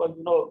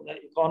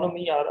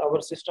economy or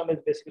our system is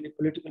basically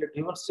politically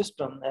driven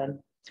system,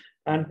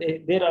 and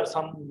there are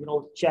some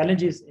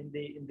challenges in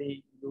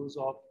the use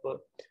of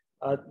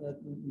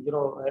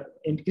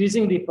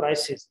increasing the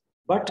prices,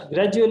 but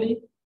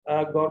gradually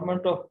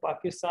government of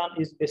Pakistan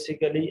is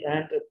basically,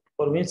 and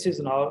provinces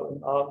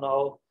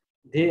now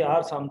they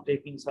are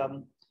taking some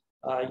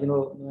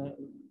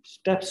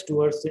steps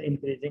towards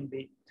increasing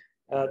the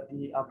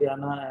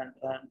abhyana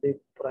and the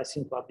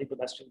pricing for the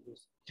domestic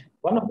use.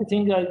 One of the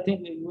things I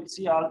think you will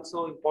see also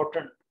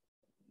important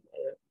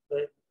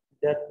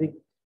that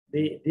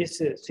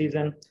this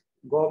season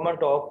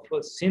government of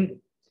Sindh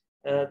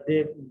they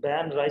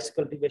ban rice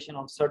cultivation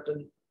on certain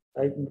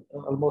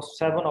almost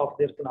 7 of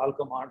their canal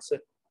commands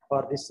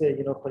for this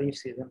Kharif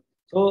season.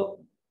 So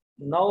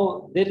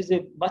now there is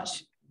a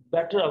much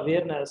better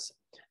awareness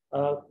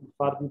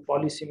for the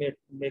policy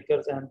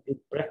makers and the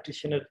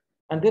practitioners,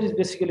 and there is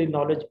basically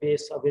knowledge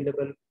base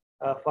available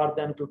for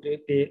them to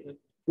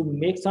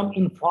make some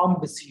informed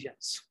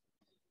decisions.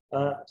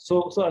 So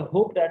I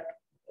hope that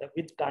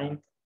with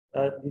time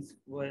this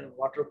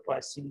water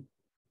pricing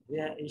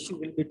issue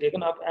will be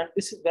taken up, and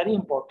this is very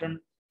important.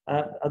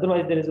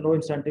 Otherwise, there is no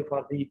incentive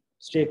for the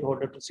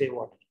stakeholder to save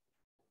water.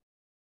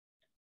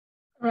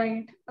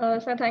 Right.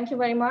 So thank you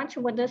very much.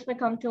 With this, we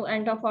come to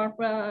end of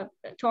our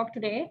talk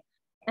today.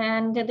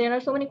 And there are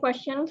so many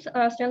questions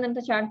still in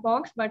the chat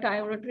box, but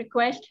I would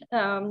request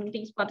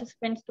these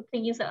participants to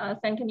please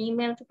send an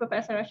email to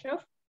Professor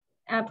Ashraf.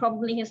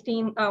 Probably his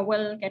team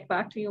will get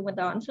back to you with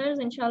the answers,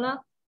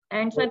 inshallah.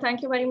 And so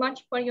thank you very much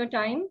for your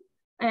time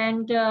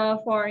and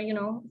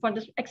for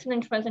this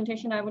excellent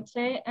presentation, I would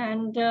say.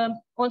 And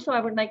also I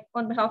would like,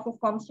 on behalf of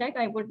Comstech,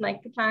 I would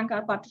like to thank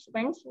our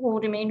participants who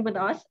remained with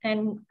us,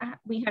 and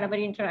we had a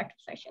very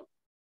interactive session.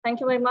 Thank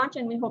you very much,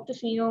 and we hope to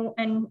see you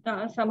in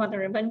some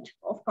other event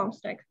of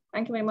Comstech.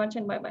 Thank you very much,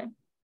 and bye-bye.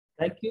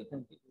 Thank you.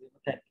 Thank you.